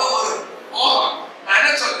வேலை அவ்வளவு ஒரு மோகம். நான்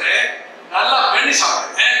என்ன சொல்றேன்? நல்லா மென்னு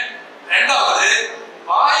சாப்பிடுறேன். ரெண்டாவது,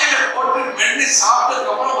 வாயில போட்டு மென்னு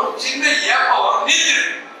சாப்பிட்டதுக்கு அப்புறம் ஒரு சின்ன ஏப்ப வரும்,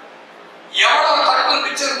 நீக்கிருக்கு. எவ்வளவு தட்கள்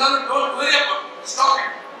மிச்சம் இருந்தாலும் don't worry about stop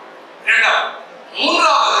it. ரெண்டாவது.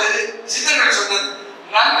 மூன்றாவது, சித்தர்கள் சொன்னது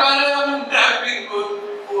நண்பர பின்பு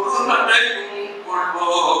குறுநடையும் கொள்வோ.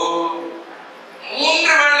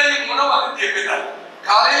 3 வேளையும் உணவு அகத்திய பின்னால்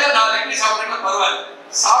காலையில 4 இட்லி சாப்பிட்டீங்கன்னா பரவாயில்ல,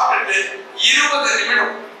 சாப்பிட்டுட்டு 20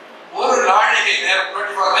 நிமிடம், ஒரு நாழிகை நேரம்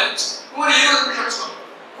 24 minutes, ஒரு 20 நிமிஷம்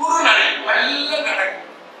குறுநடை மெல்ல நடக்கும்.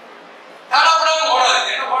 தடாபடாம ஓடாது.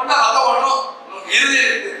 என்ன பண்ணா ரத்தம் ஓடணும்,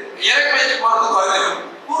 இறக்கி வைக்க போறது வருது.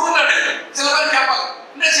 குறுநடை. சில பேர் கேட்பாங்க,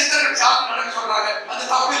 என்ன சித்தர்கள் சாப்பிட்டு நடக்க சொல்றாங்க, அது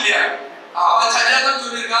தப்பு இல்லையா? அவன் சரியா தான்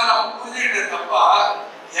சொல்லியிருக்கான், நம்ம புரிஞ்சுக்கிட்டு தப்பா.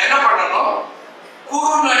 என்ன பண்ணணும்?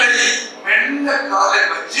 குறுநடை மெல்ல காலை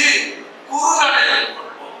வச்சு குறுநடையும்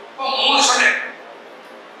கொடுப்போம். இப்போ 3 சொன்னேன்.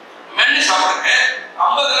 மென்னு சாப்பிடுங்க,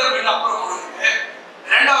 50 தடவை மென்னு அப்புறம் கொடுங்க.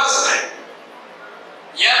 ரெண்டாவது சொன்னேன்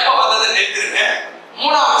ஏப்ப வந்ததை நிறுத்துருங்க.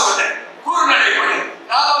 மூணாவது சொன்னேன் குறுநடை பண்ணு.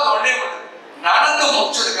 நாலாவது ஒன்னே பண்ணு. நடந்து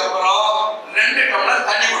முடிச்சதுக்கு அப்புறம் 2 டம்ளர்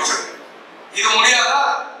தண்ணி குடிச்சிடு. இது முடியாதா?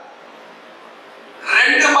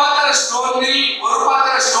 2 பாத்திர ஸ்டோனில், 1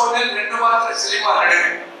 பாத்திர ஸ்டோனில் 2 பாத்திர சிலிமா நடுங்க.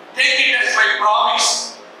 Take it as my promise.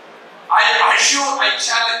 I assure, I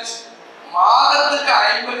challenge. மாதத்துக்கு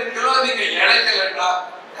 50 கிலோ நீங்க இழைக்கலன்னா,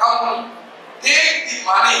 come take the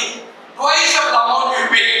money twice of the amount you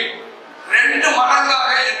pay. 2 மடங்காக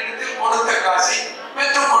என்னிடத்தில் கொடுத்த காசை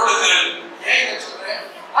பெற்றுக் கொள்ளுங்கள். ஏன் சொல்றேன்?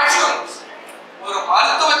 அஷூரன்ஸ். ஒரு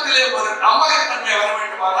மருத்துவத்திலே ஒரு நம்பகத்தன்மை வர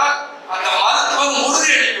வேண்டுமானால் அந்த மருத்துவம்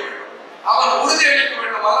உறுதியளிக்க வேண்டும். அவன் உறுதியளிக்க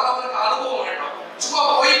வேண்டுமானால் அவனுக்கு அனுபவம் வேண்டும். சும்மா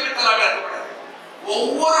போய் பித்தலாட இருக்கக்கூடாது.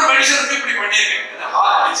 ஒவ்வொரு மனுஷனுக்கும் இப்படி பண்ணியிருக்கேன்.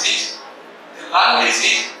 ஹார்ட் டிசீஸ், லங்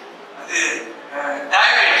டிசீஸ், அது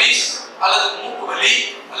டயபெட்டிஸ், அல்லது மூக்கு வலி,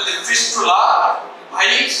 அல்லது ஃபிஸ்டுலா,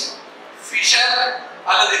 பைல்ஸ், ஃபிஷர்,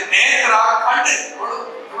 அல்லது நேத்ரா, கண்ணு.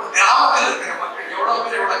 கிராமத்தில் இருக்கிற மக்கள் எவ்வளவு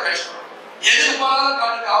பேர் எவ்வளவு கஷ்டம். எதுக்கு போனாலும்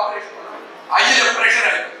கண்ணுக்கு ஆபரேஷன் பண்ணணும். ஐயில பிரஷர்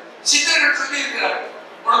ஆயிடும். சித்தர்கள் சொல்லி இருக்கிறார்கள்.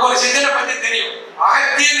 உனக்கு ஒரு சித்தரை பத்தி தெரியும்.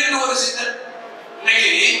 அகத்தியன் என்று ஒரு சித்தர்.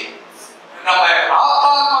 இன்னைக்கு நம்ம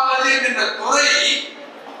ஆத்தால்மானது என்கின்ற துறை,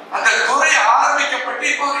 அந்த துறை ஆரம்பிக்கப்பட்டு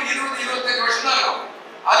இப்போ ஒரு 20-25 வருஷம் தான் இருக்கும்.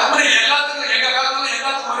 அது மாதிரி எல்லாத்துக்கும், எங்க காலத்துல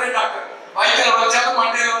எல்லாத்துக்கும் ஒரே டாக்டர். வயிற்றுல வச்சாலும்,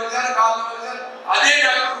 மண்டையில வச்சாலும், காலில் வச்சாலும் அதே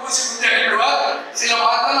டாக்டர் ஊசி குத்தி அனுப்பிடுவார். சில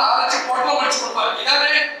பார்த்தாலும் அரைச்சி பொட்டலம் வச்சு கொடுப்பார்.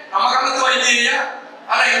 இதானே நம்ம காலத்து வைத்தியா?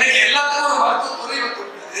 ஆனா இன்னைக்கு எல்லாத்துக்கும் ஒரு மருத்துவ துறை வந்து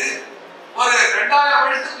ஒரு 2000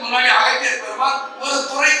 பெருமான் ஒரு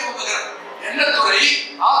துறை துவங்குகிறார். என்ன துறை?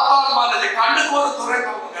 ஆத்தான்மானது கண்ணுக்கு ஒரு துறை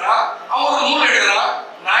துவங்குகிறார். அவன் ஒரு நூல் எழுதுறான்.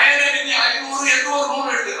 நயனவிதி 500 என்று ஒரு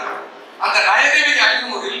நூல் எழுதுகிறான். அந்த நயனவிதி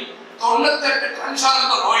 500ல் 98 கண்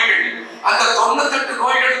சார்ந்த நோய்கள், அந்த 98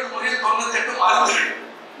 நோய்களுக்கு முறைய 98 மருந்துகள்.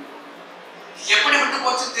 எப்படி விட்டு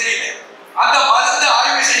போச்சு தெரியல. அந்த மருந்து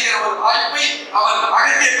ஆய்வு செய்கிற ஒரு வாய்ப்பை அவர்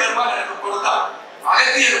அகத்திய பெருமான் எனக்கு கொடுத்தார்.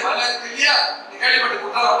 அகத்தியர் மலருக்கு இல்லையா, கேள்விப்பட்டு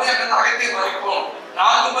கொடுத்தால் போய் அங்கிருந்து அகத்தியர் வரைக்கும்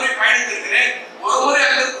 4 முறை பயணித்திருக்கிறேன். ஒரு முறை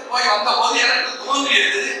அங்கிருந்து போய் வந்த போது எனக்கு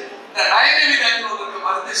தோன்றியது, இந்த நயனவிதி 500க்கு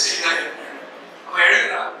மருந்து செய்கிறார். அவன்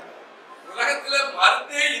எழுதுறான், உலகத்துல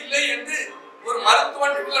மருந்தே இல்லை என்று ஒரு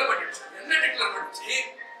மருத்துவன் டிக்ளேர் பண்ணிடுச்சு. என்ன டிக்ளேர் பண்ணிச்சு?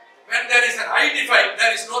 when there is an identified,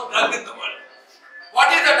 there is no drug in the world. What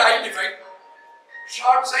is that identified?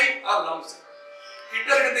 Short sight or long sight. கிட்ட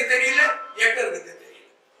இருக்கிறது தெரியல, எட்ட இருக்கிறது தெரியல,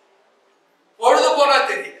 பொழுது போனா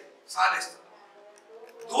தெரியல, சாலேஸ்தம்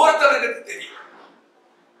தூரத்தில் இருக்கிறது தெரியல.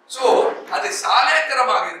 சோ அது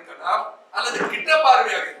சாலேக்கரமாக இருக்கலாம், அல்லது கிட்ட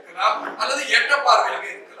பார்வையாக இருக்கலாம், அல்லது எட்ட பார்வையாக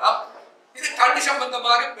இருக்கலாம். இது கண்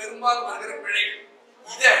சம்பந்தமாக பெரும்பாலும் வருகிற பிழைகள்.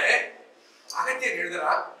 இத அகத்தியர்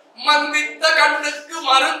எழுதுறார், மந்தித்த கண்ணுக்கு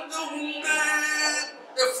மருந்து உண்டு.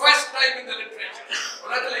 The first time in the literature.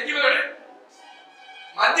 உலகத்தில் எங்கேயுமே கிடையாது.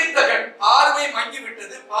 மந்தித்த கண், பார்வை மங்கி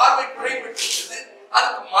விட்டது, பார்வை குறைபட்டு விட்டது,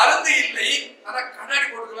 அதுக்கு மருந்து இல்லை, ஆனா கண்ணாடி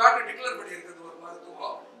போட்டுக்கலாம்னு டிக்ளேர் பண்ணி இருக்குது ஒரு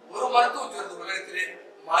மருத்துவம். ஒரு மருத்துவம் சொல்றது உலகத்திலே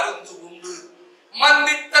மருந்து உண்டு.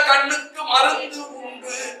 மந்தித்த கண்ணுக்கு மருந்து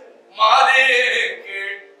உண்டு, மாதே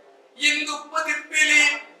கேள் இந்து பதிப்பிலி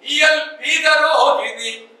இயல்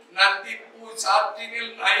பீதரோகினி நந்தி பூ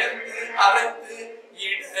சாற்றினில் நயந்து அரைத்து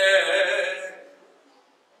இட.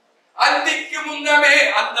 அந்திக்கு முன்னமே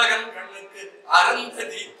அந்தகன் கண்ணுக்கு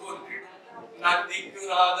அருந்ததி தோன்றிடும், நந்திக்கு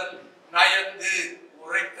நாதன் நயந்து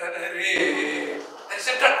உரைத்தனரே.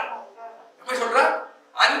 எப்படி சொல்ற?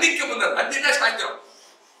 அந்திக்கு முன்னர், அந்தினா சாயந்தரம்,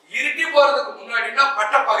 இருட்டி போறதுக்கு முன்னாடினா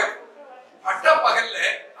பட்டப்பகல். பட்டப்பகல்ல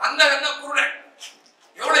அந்தகன் தான் குருடன்.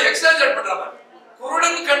 எவ்வளவு எக்ஸாஜரேட் பண்றாங்க.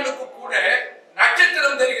 குருடன் கண்ணுக்கு கூட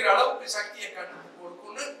நட்சத்திரம் தெரிகிற அளவுக்கு சக்தியை கண்ணுக்கு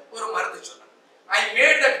கொடுக்கும்னு ஒரு மருந்து சொன்னாங்க. I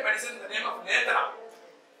made that medicine in the name of Netra.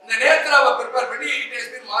 இந்த நேத்ராவை prepare பண்ணி it has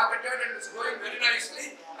been marketed and is going very nicely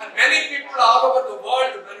and many people all over the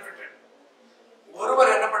world benefited.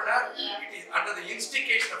 ஒருவர் என்ன பண்ணார்? It is under the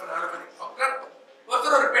instigation of an allopathic doctor.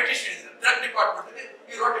 ஒருத்தர் ஒரு petition எழுதினார் drug department-க்கு.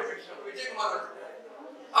 He wrote a petition. Vijayakumar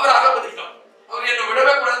our allopathic doctor. அவர் என்ன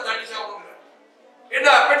விடவே கூடாது, தண்டிச்சு ஆகணும்ங்கறார். என்ன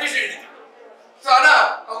பெட்டிஷன் எழுதினார். ஆனா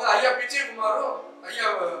அவங்க ஐயா விஜயகுமாரும் ஐயா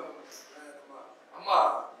அம்மா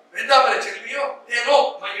வெந்தாமலை செல்வியும் தேனோ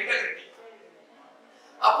my integrity.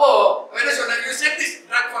 அப்போ என்ன சொன்னாங்க? You send this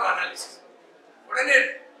drug for analysis. உடனே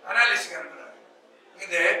அனாலிசிஸ் அனுப்புறாங்க.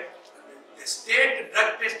 இந்த state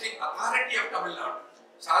drug testing authority of Tamil Nadu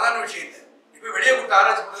சாதாரண விஷயம் இல்லை. இப்போ வெளியே கொடுத்து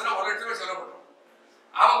ஆராய்ச்சி பண்ணதுன்னா 1 லட்சம் ரூபாய் செலவு பண்ணுறோம்.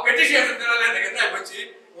 அவன் பெட்டிஷன் எடுத்ததுனால எனக்கு என்ன போச்சு,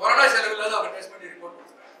 கொரோனா செலவு இல்லாத அவங்க டெஸ்ட் பண்ணி ரிப்போர்ட்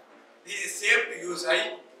கொடுத்துருக்காங்க. This is safe to use eye.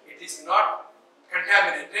 It is not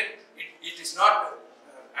contaminated. It is not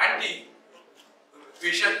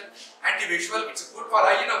anti-vision, anti-visual. It's good for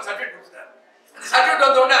eye. நான் சர்டிஃபிகேட் கொடுத்துட்டேன். அந்த சர்டிஃபிகேட்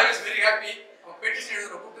வந்த உடனே I was very happy. அவன் பெட்டிஷன்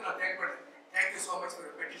எழுதுற கூப்பிட்டு நான் தேங்க் பண்ணேன். Thank you so much for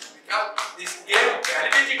your petition because this gave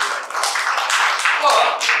validity to it. So,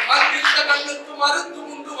 மந்தித்த கண்ணுக்கு மருந்து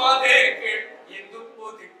உண்டு மாதே கேள் இந்து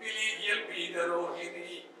திப்பிலி இயல் பீதரோகினி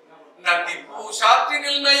நந்தி பூ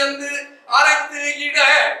சாற்றினில் நயந்து அரைத்து இட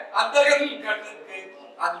அந்தகன் கண்ணுக்கு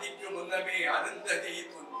அந்திக்கு முன்னமே அருந்ததி.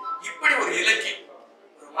 இப்படி ஒரு இலக்கியம்,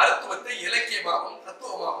 ஒரு மருத்துவத்தை இலக்கியமாகவும்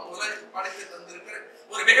தத்துவமாகவும் உலகிற்கு படைத்து தந்திருக்கிற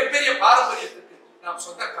ஒரு மிகப்பெரிய பாரம்பரியத்துக்கு நாம்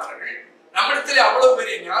சொந்தக்காரர்கள். நம்மிடத்திலே அவ்வளவு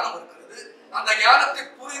பெரிய ஞானம் இருக்கிறது. அந்த ஞானத்தை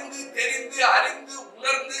புரிந்து தெரிந்து அறிந்து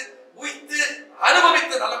உணர்ந்து உய்த்து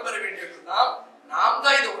அனுபவித்து நலம் பெற வேண்டியது நாம்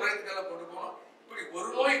தான் இந்த உலகத்துக்கெல்லாம் கொண்டு போகணும். இப்படி ஒரு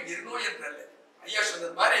நோய் இரு நோய் என்றல்ல. ஐயா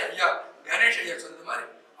சொன்னது மாதிரி, ஐயா கணேஷ் ஐயா சொன்னது மாதிரி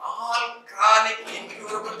all chronic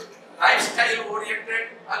incurable lifestyle oriented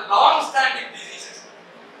and long standing diseases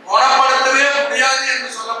குணப்படுத்தவே முடியாது என்று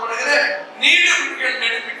சொல்லப்படுகிற நீடுபிடிகள்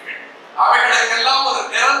நெடுபிடிகள் அவைகளுக்கெல்லாம் ஒரு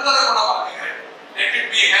நிரந்தர குணமாக்குகிறேன். Let it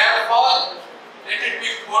be hair fall, let it be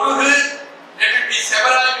பொடுகு, let it be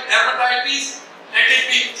seborrheic dermatitis, let it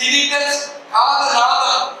be tinnitus, காது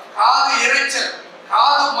நாதம், காது இரைச்சல்,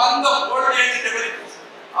 காது மந்தம், old age development,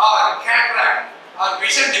 or cataract, or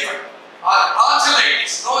vision defect, or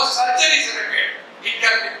tonsillitis. No surgery is required. It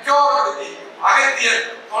can be cured with the Agathiyar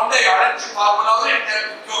தொண்டை அடைச்சு பார்ப்பதாவது it can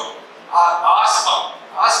be cured. Or asthma.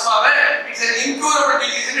 Asthma is an incurable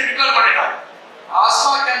disease என்று declare பண்ணிட்டாங்க.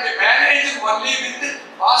 Asthma can be managed only with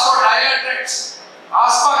vasodilators.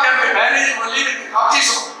 Asthma can be managed only with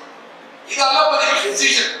cortisone. இது allopathic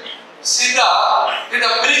physician. Siddha with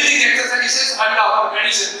the breathing exercises and our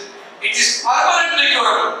medicine, it is permanently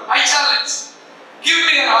curable. I challenge. Give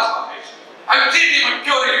me an asthma patient. I will treat him and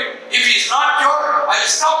cure him. If he is not cured, I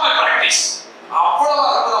will stop my practice. அவ்வளவு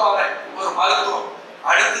அற்புதமான ஒரு மருத்துவம்.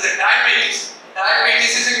 அடுத்தது diabetes.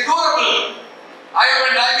 Diabetes is incurable. I have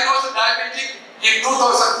been diagnosed with diabetic in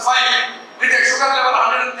 2005 with a sugar level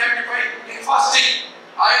 135 in fasting.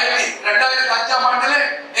 2005 ஆண்டுல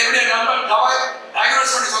என்னுடைய நண்பன்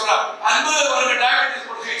diagnose பண்ணி சொல்றான், அன்பு உனக்கு டயபெட்டிஸ்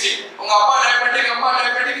கொடுத்துருச்சு, உங்க அப்பா டயபெட்டிக், அம்மா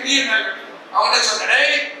டயபெட்டிக், நீ டயபெட்டிக். அவங்கள்ட்ட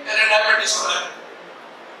சொன்னேன், என்ன டயபெட்டிஸ் சொல்றேன்.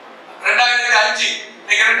 2005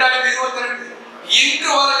 இன்னைக்கு 2022 இன்று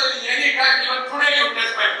வரையில் any time even today you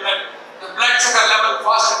test my blood, the blood sugar level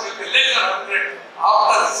fasted will be less than 100.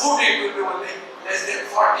 After food it will be only less than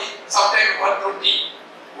 40, sometimes 120.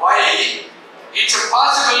 Why? It's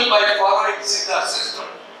possible by following Siddha system,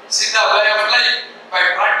 Siddha way of life, by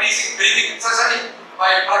practicing breathing exercise,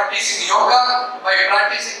 by practicing yoga, by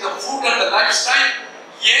practicing the food and the lifestyle.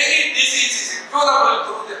 Any disease is curable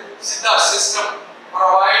through the Siddha system,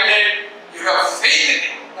 provided you have faith in it.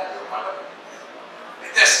 That's the fundamental.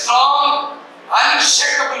 With a strong,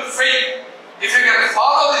 unshakable faith, if you can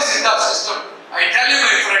follow the Siddha system, I tell you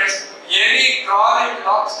my friends, any chronic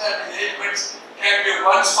long-standing ailments can be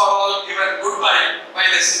once for all given goodbye by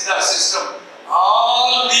the Siddha system.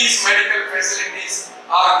 All these medical facilities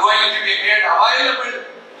are going to be made available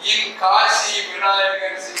in Kashi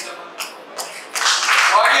Vinayagar Siddha.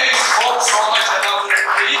 Why I spoke so much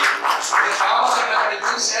elaborately? இது ராமசந்திர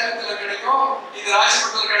கிடைக்கும், சேலத்துல கிடைக்கும், இது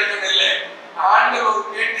ராஜபுரத்துல கிடைக்கும் இல்லை. ஆண்டவர்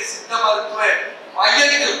கேட்டு சித்த மருத்துவ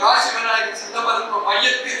மையத்தில், காசி விநாயகர் சித்த மருத்துவ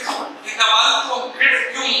மையத்தில் இந்த மருத்துவம்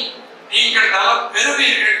கிடைக்கும், நீங்கள் நலம்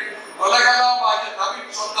பெறுவீர்கள், உலகளாமாகிய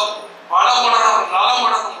தமிழ் சொந்தம் வளமுடனும்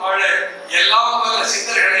நலமுடனும் வாழ எல்லாம் வல்ல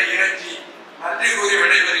சித்தர்களை இறங்கி நன்றி கூறி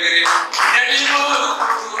விடைபெறுகிறேன். தெளிவு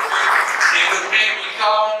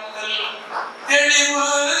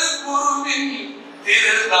குருவின்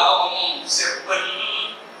திருநாமம் செப்பல்,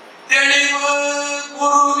 தெளிவு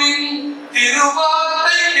குருவின் திருவா